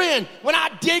 But friend, when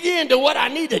I dig into what I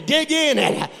need to dig in,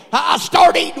 and I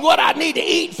start eating what I need to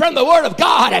eat from the Word of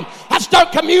God, and I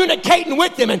start communicating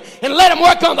with Him and let Him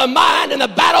work on the mind and the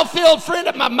battlefield, friend,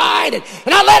 of my mind,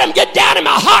 and I let Him get down in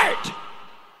my heart.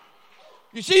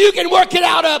 You see, you can work it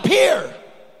out up here.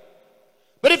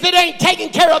 But if it ain't taken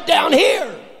care of down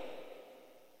here,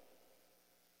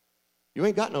 you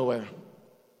ain't got nowhere.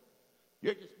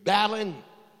 You're just battling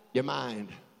your mind.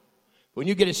 When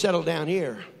you get it settled down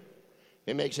here,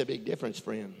 it makes a big difference,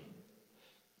 friend.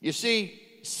 You see,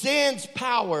 sin's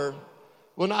power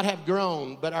will not have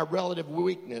grown, but our relative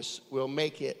weakness will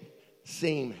make it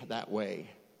seem that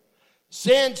way.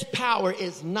 Sin's power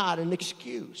is not an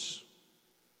excuse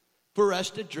for us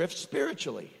to drift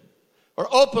spiritually or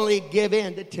openly give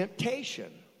in to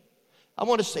temptation. I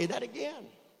want to say that again.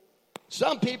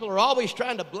 Some people are always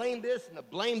trying to blame this and to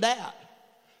blame that.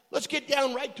 Let's get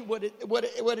down right to what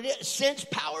it is. Sin's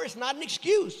power is not an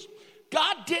excuse.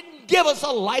 God didn't give us a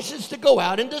license to go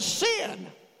out into sin.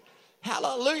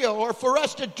 Hallelujah. Or for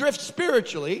us to drift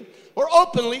spiritually or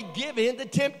openly give in to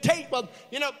temptation. Well,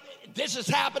 this is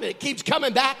happening. It keeps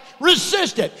coming back.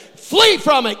 Resist it. Flee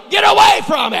from it. Get away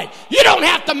from it. You don't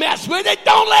have to mess with it.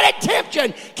 Don't let it tempt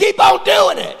you. Keep on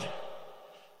doing it.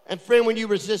 And friend, when you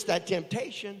resist that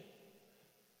temptation,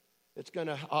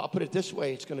 I'll put it this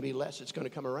way, it's going to be less. It's going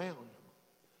to come around.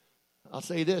 I'll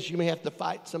say this, you may have to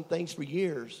fight some things for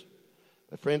years.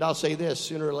 But friend, I'll say this,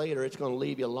 sooner or later, it's going to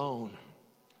leave you alone.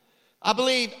 I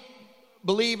believe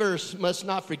believers must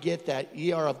not forget that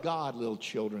ye are of God, little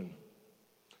children,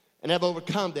 and have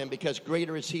overcome them, because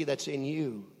greater is He that's in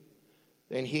you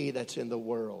than he that's in the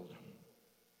world.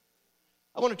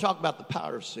 I want to talk about the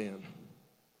power of sin.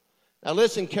 Now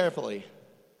listen carefully.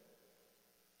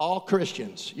 All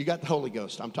Christians, you got the Holy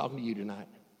Ghost. I'm talking to you tonight.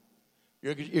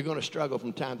 You're going to struggle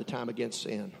from time to time against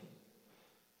sin.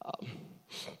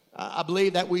 I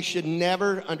believe that we should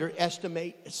never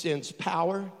underestimate sin's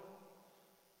power.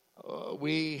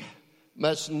 We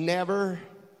must never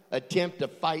attempt to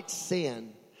fight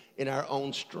sin in our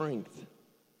own strength.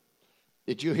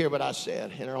 Did you hear what I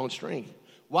said? In our own strength.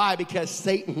 Why? Because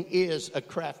Satan is a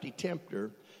crafty tempter,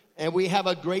 and we have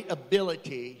a great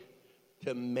ability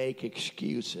to make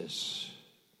excuses.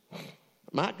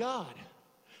 My God.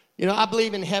 I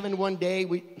believe in heaven one day.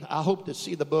 I hope to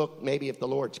see the book, maybe if the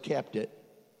Lord's kept it.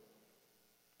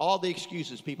 All the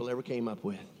excuses people ever came up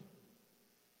with.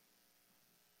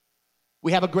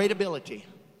 We have a great ability.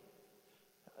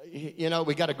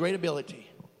 We got a great ability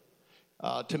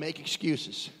to make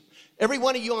excuses. Every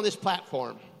one of you on this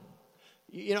platform,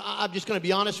 I'm just going to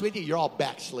be honest with you, you're all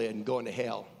backslid and going to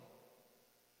hell.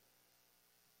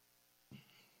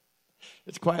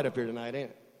 It's quiet up here tonight,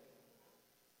 ain't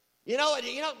it?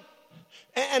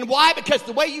 And why? Because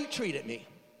the way you treated me.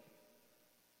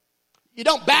 You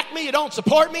don't back me, you don't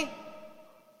support me.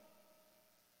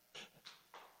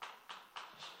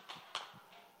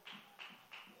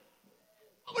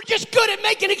 We're just good at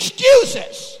making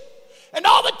excuses. And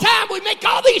all the time we make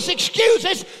all these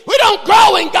excuses, we don't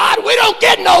grow in God, we don't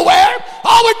get nowhere.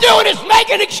 All we're doing is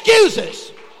making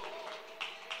excuses.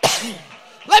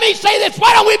 Let me say this,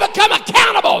 why don't we become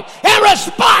accountable and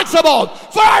responsible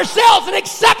for ourselves and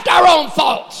accept our own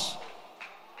faults?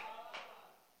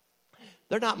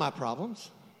 They're not my problems.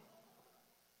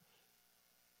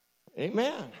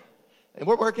 Amen. And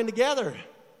we're working together.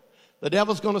 The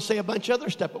devil's going to say a bunch of other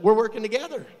stuff, but we're working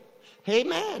together.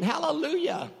 Amen.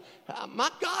 Hallelujah. My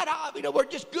God, we're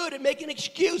just good at making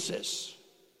excuses.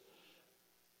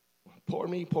 Pour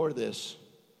me, pour this.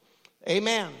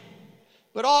 Amen.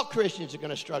 But all Christians are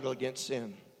going to struggle against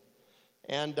sin.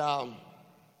 And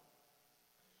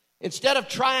instead of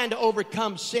trying to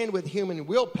overcome sin with human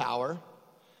willpower,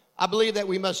 I believe that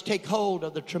we must take hold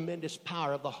of the tremendous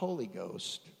power of the Holy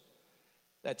Ghost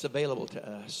that's available to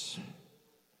us.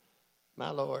 My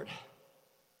Lord.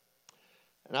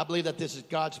 And I believe that this is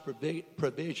God's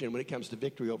provision when it comes to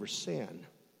victory over sin.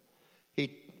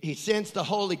 He sends the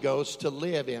Holy Ghost to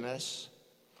live in us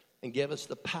and give us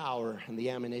the power and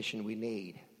the ammunition we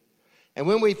need. And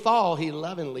when we fall, He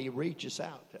lovingly reaches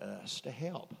out to us to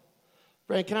help.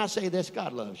 Friend, can I say this?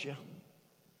 God loves you.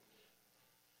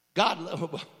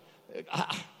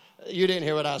 You didn't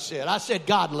hear what I said. I said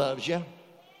God loves you.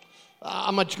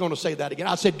 I'm not just going to say that again.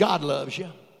 I said God loves you.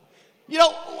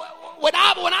 When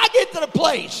I get to the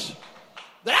place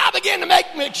that I begin to make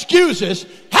excuses,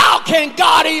 how can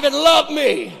God even love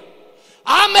me?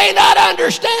 I may not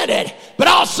understand it, but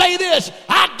I'll say this.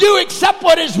 I do accept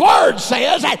what his word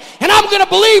says, and I'm going to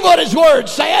believe what his word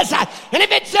says. And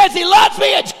if it says he loves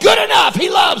me, it's good enough. He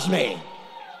loves me.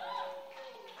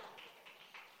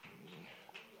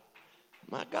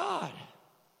 My God.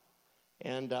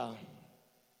 And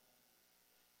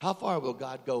how far will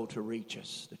God go to reach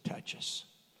us, to touch us?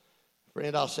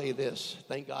 Friend, I'll say this.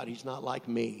 Thank God he's not like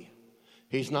me.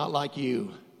 He's not like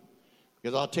you.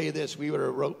 Because I'll tell you this, we would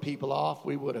have wrote people off.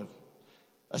 We would have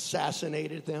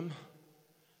assassinated them,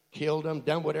 killed them,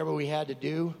 done whatever we had to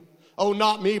do. Oh,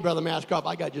 not me, Brother Mascroft.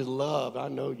 I got just love. I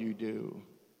know you do.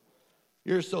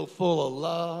 You're so full of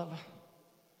love.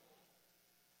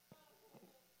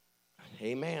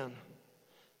 Amen.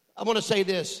 I want to say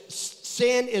this.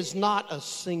 Sin is not a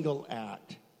single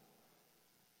act.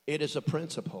 It is a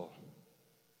principle.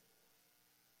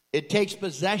 It takes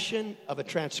possession of a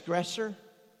transgressor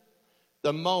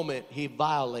the moment he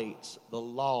violates the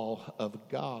law of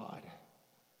God.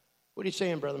 What are you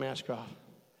saying, Brother Mascroft?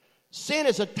 Sin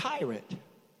is a tyrant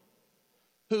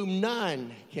whom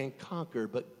none can conquer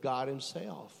but God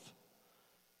himself.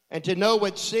 And to know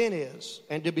what sin is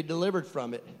and to be delivered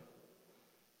from it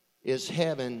is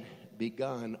heaven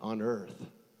begun on earth.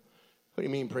 What do you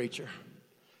mean, preacher?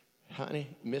 Honey,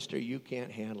 mister, you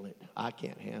can't handle it. I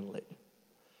can't handle it.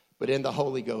 But in the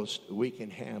Holy Ghost, we can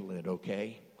handle it,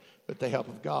 okay? With the help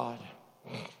of God.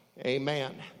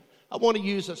 Amen. I want to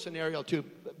use a scenario too.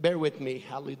 Bear with me.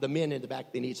 The men in the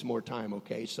back, they need some more time,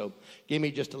 okay? So give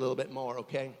me just a little bit more,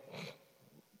 okay?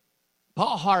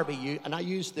 Paul Harvey, and I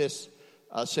used this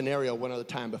scenario one other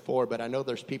time before, but I know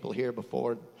there's people here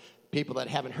before, people that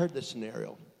haven't heard this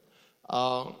scenario.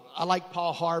 I like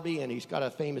Paul Harvey, and he's got a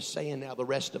famous saying now, the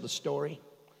rest of the story.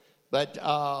 But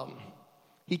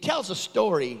he tells a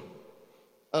story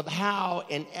of how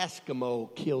an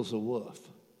Eskimo kills a wolf.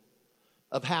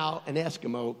 Of how an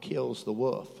Eskimo kills the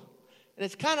wolf. And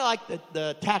it's kind of like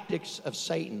the tactics of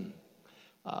Satan.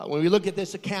 When we look at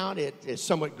this account, it is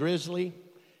somewhat grisly,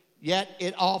 yet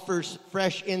it offers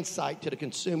fresh insight to the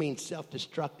consuming,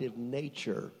 self-destructive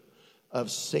nature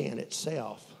of sin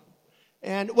itself.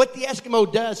 And what the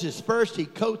Eskimo does is first he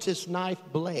coats his knife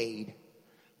blade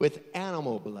with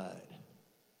animal blood.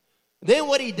 Then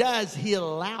what he does, he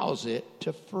allows it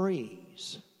to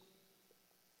freeze.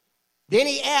 Then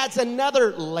he adds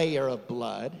another layer of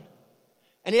blood.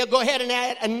 And he'll go ahead and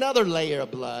add another layer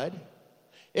of blood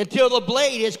until the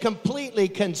blade is completely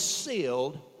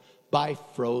concealed by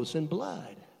frozen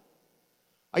blood.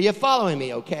 Are you following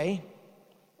me, okay?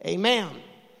 Amen.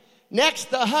 Next,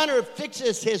 the hunter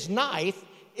fixes his knife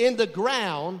in the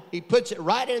ground. He puts it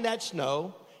right in that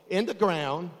snow, in the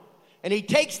ground. And he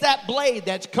takes that blade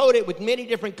that's coated with many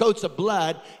different coats of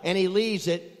blood, and he leaves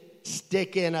it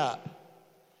sticking up.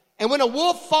 And when a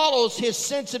wolf follows his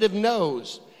sensitive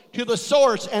nose to the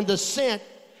source and the scent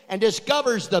and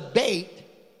discovers the bait,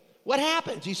 what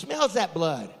happens? He smells that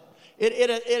blood.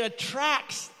 It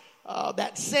attracts,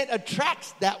 that scent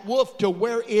attracts that wolf to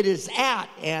where it is at.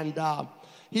 And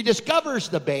he discovers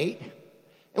the bait.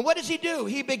 And what does he do?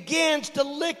 He begins to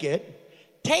lick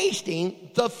it,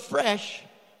 tasting the fresh,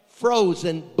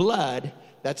 frozen blood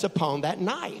that's upon that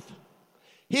knife.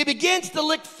 He begins to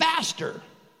lick faster,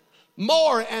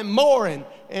 more and more,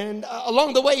 and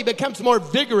along the way he becomes more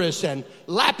vigorous and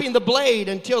lapping the blade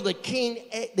until the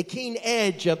keen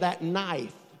edge of that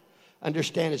knife,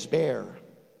 understand, is bare.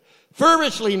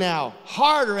 Feverishly now,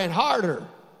 harder and harder,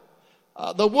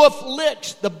 the wolf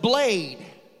licks the blade.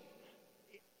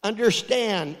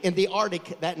 Understand, in the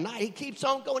Arctic that night, he keeps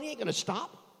on going. He ain't going to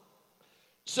stop.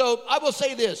 So I will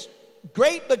say this.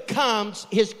 Great becomes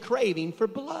his craving for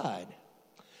blood.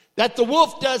 That the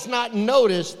wolf does not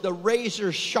notice the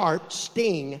razor-sharp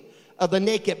sting of the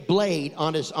naked blade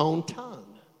on his own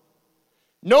tongue.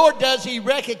 Nor does he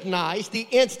recognize the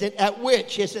instant at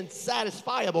which his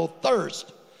insatiable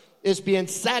thirst is being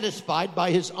satisfied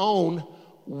by his own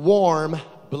warm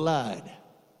blood.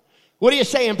 What are you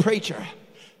saying, preacher?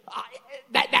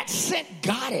 That scent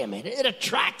got him, and it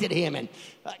attracted him. And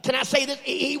can I say this?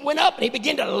 He went up and he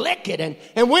began to lick it.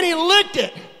 And when he licked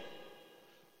it,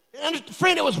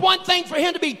 friend, it was one thing for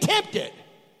him to be tempted.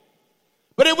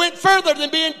 But it went further than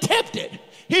being tempted.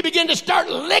 He began to start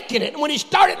licking it. And when he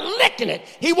started licking it,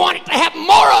 he wanted to have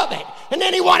more of it. And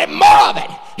then he wanted more of it.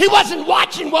 He wasn't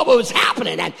watching what was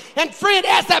happening. And friend,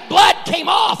 as that blood came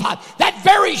off, that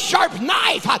very sharp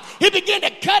knife, he began to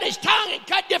cut his tongue and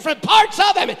cut different parts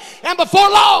of him. And before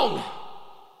long,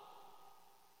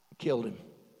 killed him.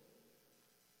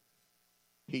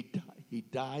 He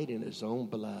died in his own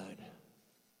blood.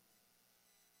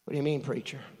 What do you mean,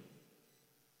 preacher?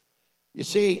 You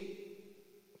see,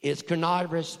 His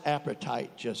carnivorous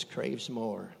appetite just craves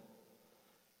more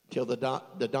till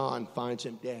the dawn finds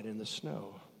him dead in the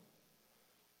snow.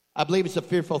 I believe it's a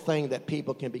fearful thing that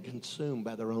people can be consumed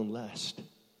by their own lust.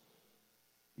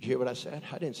 Did you hear what I said?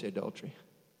 I didn't say adultery.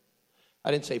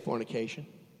 I didn't say fornication.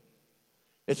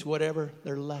 It's whatever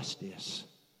their lust is.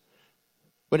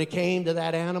 When it came to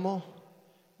that animal,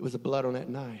 it was the blood on that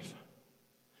knife.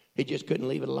 He just couldn't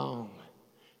leave it alone.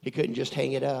 He couldn't just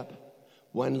hang it up.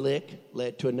 One lick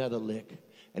led to another lick.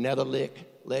 Another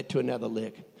lick led to another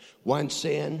lick. One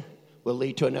sin will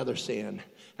lead to another sin.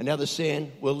 Another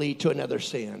sin will lead to another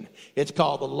sin. It's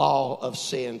called the law of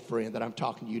sin, friend, that I'm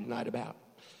talking to you tonight about.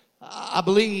 I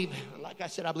believe, like I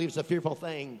said, I believe it's a fearful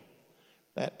thing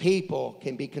that people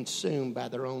can be consumed by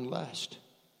their own lust.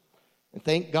 And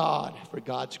thank God for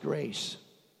God's grace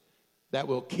that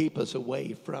will keep us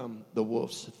away from the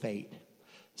wolf's fate.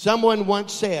 Someone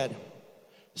once said,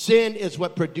 sin is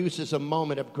what produces a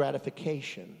moment of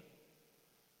gratification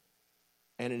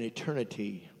and an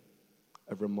eternity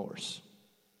of remorse.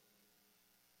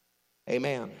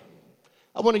 Amen.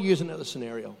 I want to use another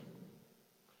scenario.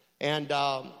 And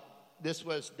this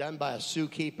was done by a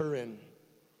zookeeper, and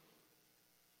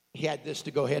he had this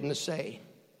to go ahead and to say.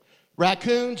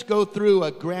 Raccoons go through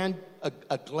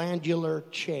a glandular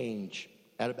change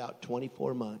at about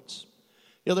 24 months.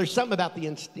 You know, there's something about the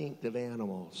instinct of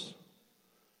animals.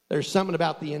 There's something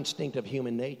about the instinct of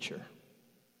human nature.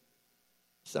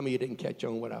 Some of you didn't catch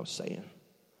on what I was saying.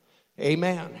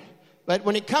 Amen. But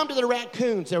when it comes to the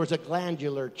raccoons, there was a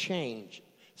glandular change,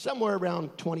 somewhere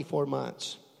around 24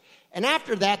 months. And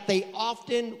after that, they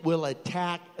often will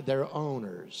attack their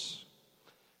owners.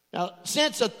 Now,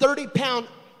 since a 30-pound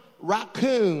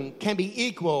raccoon can be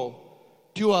equal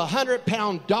to a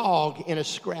 100-pound dog in a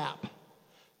scrap.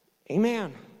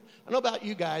 Amen. I don't know about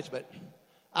you guys, but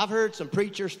I've heard some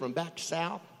preachers from back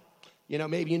south. You know,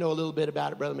 maybe you know a little bit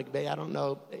about it, Brother McVeigh. I don't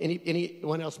know.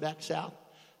 Anyone else back south?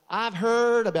 I've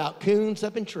heard about coons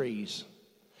up in trees.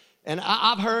 And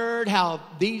I've heard how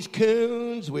these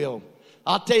coons will,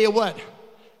 I'll tell you what,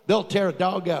 they'll tear a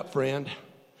dog up, friend.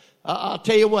 I'll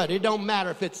tell you what, it don't matter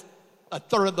if it's a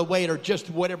third of the weight or just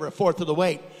whatever, a fourth of the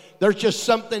weight. There's just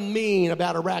something mean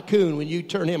about a raccoon when you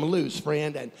turn him loose,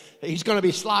 friend, and he's going to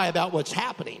be sly about what's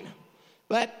happening.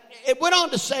 But it went on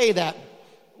to say that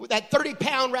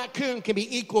 30-pound raccoon can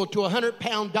be equal to a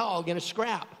 100-pound dog in a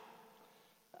scrap.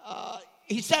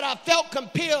 He said, I felt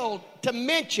compelled to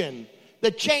mention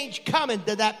the change coming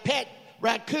to that pet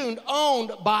raccoon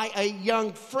owned by a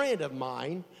young friend of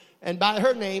mine, and by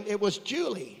her name, it was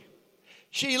Julie.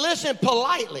 She listened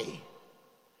politely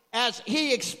as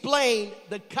he explained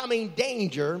the coming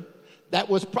danger that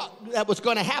was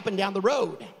going to happen down the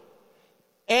road.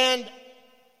 And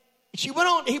he went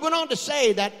on to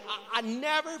say that I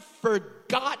never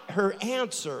forgot her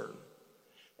answer.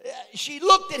 She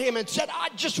looked at him and said, I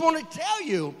just want to tell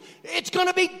you, it's going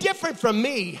to be different from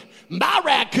me. My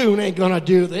raccoon ain't going to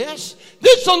do this.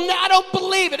 I don't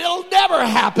believe it. It'll never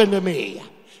happen to me.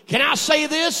 Can I say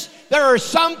this? There are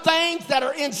some things that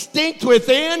are instinct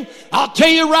within. I'll tell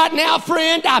you right now,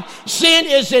 friend, sin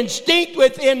is instinct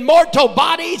within mortal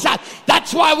bodies.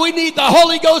 That's why we need the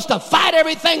Holy Ghost to fight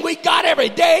everything we got every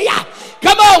day.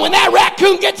 Come on, when that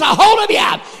raccoon gets a hold of you,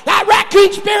 that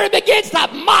raccoon spirit begins to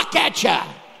mock at you.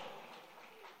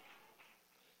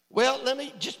 Well, let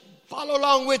me just follow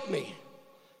along with me.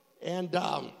 And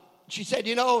she said,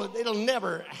 you know, it'll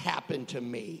never happen to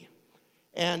me.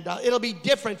 And it'll be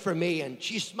different for me. And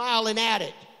she's smiling at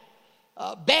it.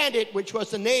 Bandit, which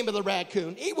was the name of the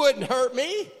raccoon, he wouldn't hurt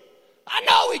me. I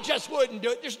know he just wouldn't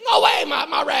do it. There's no way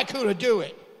my raccoon would do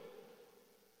it.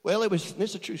 Well, this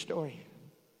is a true story.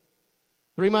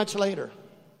 3 months later,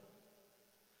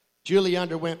 Julie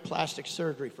underwent plastic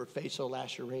surgery for facial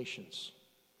lacerations,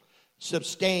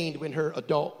 sustained when her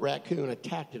adult raccoon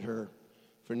attacked her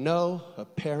for no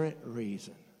apparent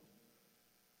reason.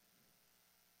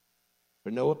 For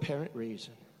no apparent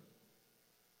reason.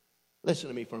 Listen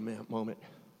to me for a moment.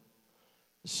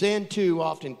 Sin, too,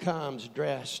 often comes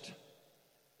dressed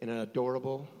in an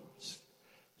adorable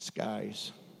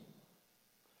disguise.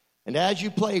 And as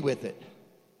you play with it,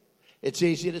 it's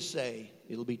easy to say,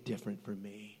 it'll be different for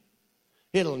me.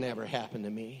 It'll never happen to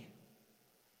me.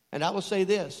 And I will say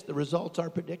this, the results are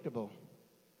predictable.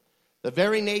 The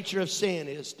very nature of sin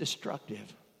is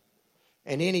destructive.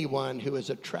 And anyone who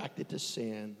is attracted to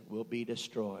sin will be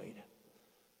destroyed.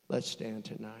 Let's stand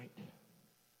tonight.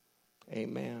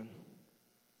 Amen.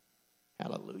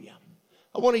 Hallelujah.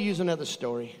 I want to use another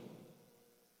story.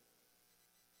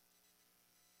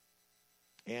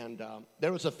 And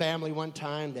there was a family one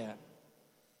time that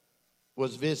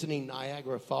was visiting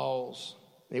Niagara Falls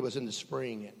It was in the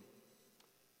spring, and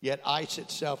yet ice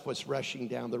itself was rushing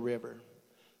down the river.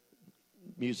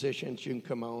 Musicians, you can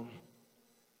come on.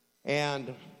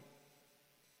 And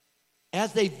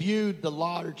as they viewed the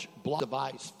large blocks of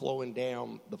ice flowing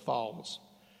down the falls,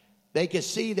 they could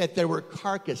see that there were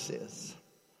carcasses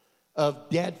of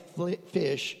dead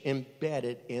fish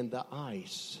embedded in the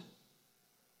ice.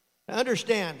 Now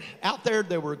understand, out there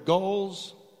were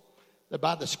gulls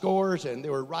by the scores, and they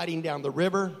were riding down the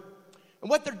river. And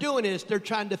what they're doing is they're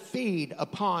trying to feed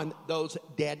upon those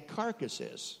dead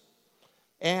carcasses.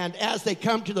 And as they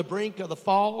come to the brink of the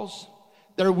falls,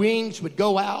 their wings would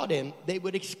go out and they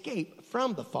would escape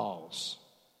from the falls.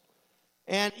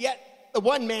 And yet, the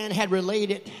one man had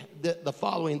related the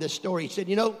following, this story. He said,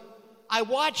 I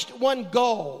watched one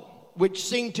gull which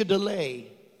seemed to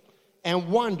delay and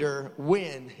wonder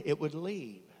when it would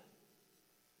leave.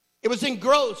 It was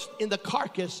engrossed in the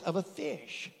carcass of a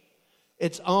fish,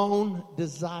 its own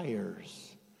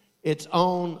desires, its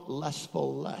own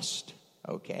lustful lust,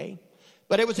 okay?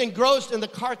 But it was engrossed in the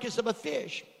carcass of a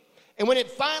fish. And when it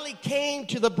finally came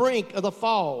to the brink of the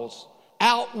falls,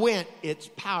 out went its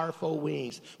powerful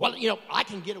wings. Well, I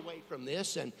can get away from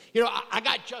this, and, I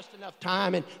got just enough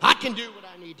time, and I can do what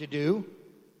I need to do.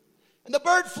 And the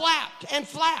bird flapped and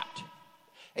flapped,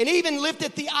 and even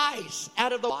lifted the ice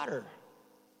out of the water.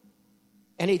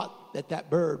 And he thought that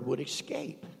bird would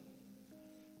escape.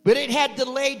 But it had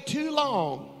delayed too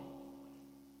long,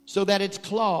 so that its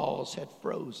claws had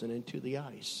frozen into the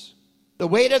ice. The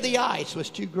weight of the ice was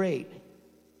too great,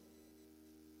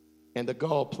 and the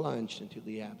gull plunged into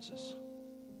the abysses.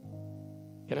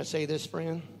 Can I say this,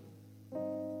 friend?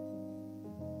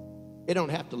 It don't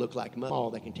have to look like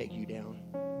mud that can take you down.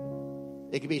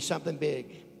 It can be something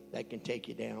big that can take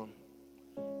you down.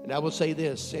 And I will say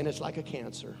this, sin is like a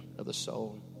cancer of the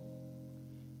soul.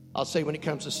 I'll say when it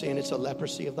comes to sin, it's a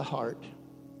leprosy of the heart.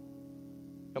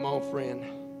 Come on, friend.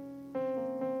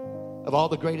 Of all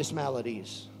the greatest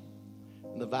maladies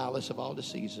and the vilest of all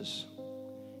diseases,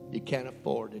 you can't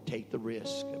afford to take the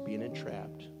risk of being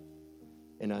entrapped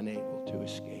and unable to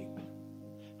escape.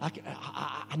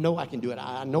 I know I can do it.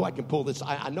 I know I can pull this.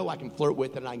 I know I can flirt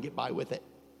with it and I can get by with it.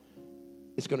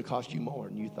 It's going to cost you more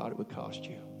than you thought it would cost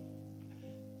you.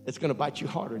 It's going to bite you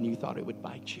harder than you thought it would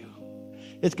bite you.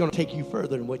 It's going to take you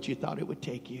further than what you thought it would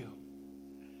take you.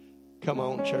 Come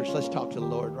on, church. Let's talk to the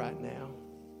Lord right now.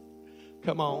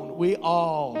 Come on. We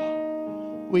all,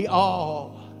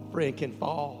 friend, can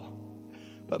fall.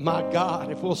 But my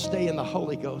God, if we'll stay in the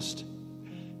Holy Ghost,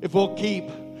 if we'll keep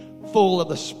full of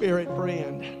the Spirit,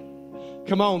 friend,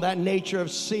 come on, that nature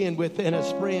of sin within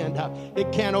us, friend,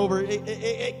 it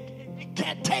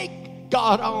can't take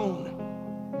God on.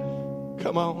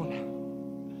 Come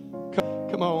on.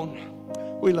 Come on.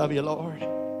 We love you, Lord.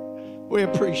 We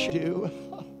appreciate you.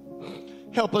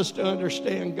 Help us to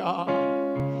understand,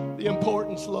 God, the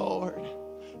importance, Lord,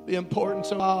 the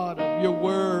importance of God, of your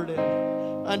word,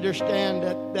 and understand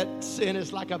that sin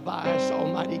is like a vice,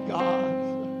 Almighty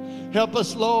God. Help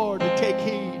us, Lord, to take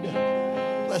heed,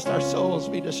 lest our souls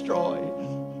be destroyed.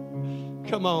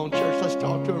 Come on, church, let's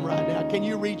talk to him right now. Can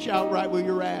you reach out right where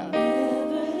you're at?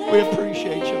 We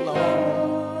appreciate you, Lord.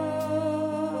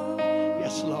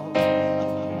 Yes, Lord.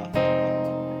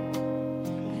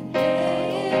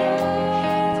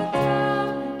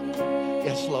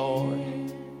 Yes, Lord.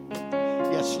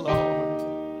 Yes, Lord.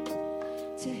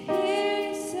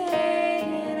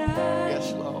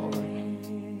 Yes, Lord.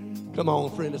 Come on,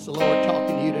 friend, it's the Lord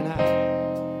talking to you tonight.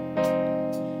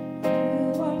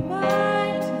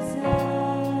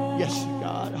 Yes,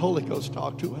 God. Holy Ghost,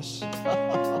 talk to us.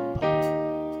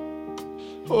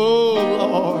 Oh,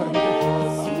 Lord.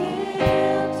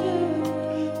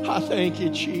 I thank you,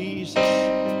 Jesus.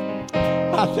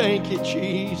 I thank you,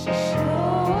 Jesus.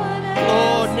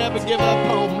 Lord, never give up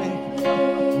on me.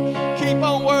 Keep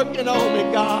on working on me,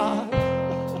 God.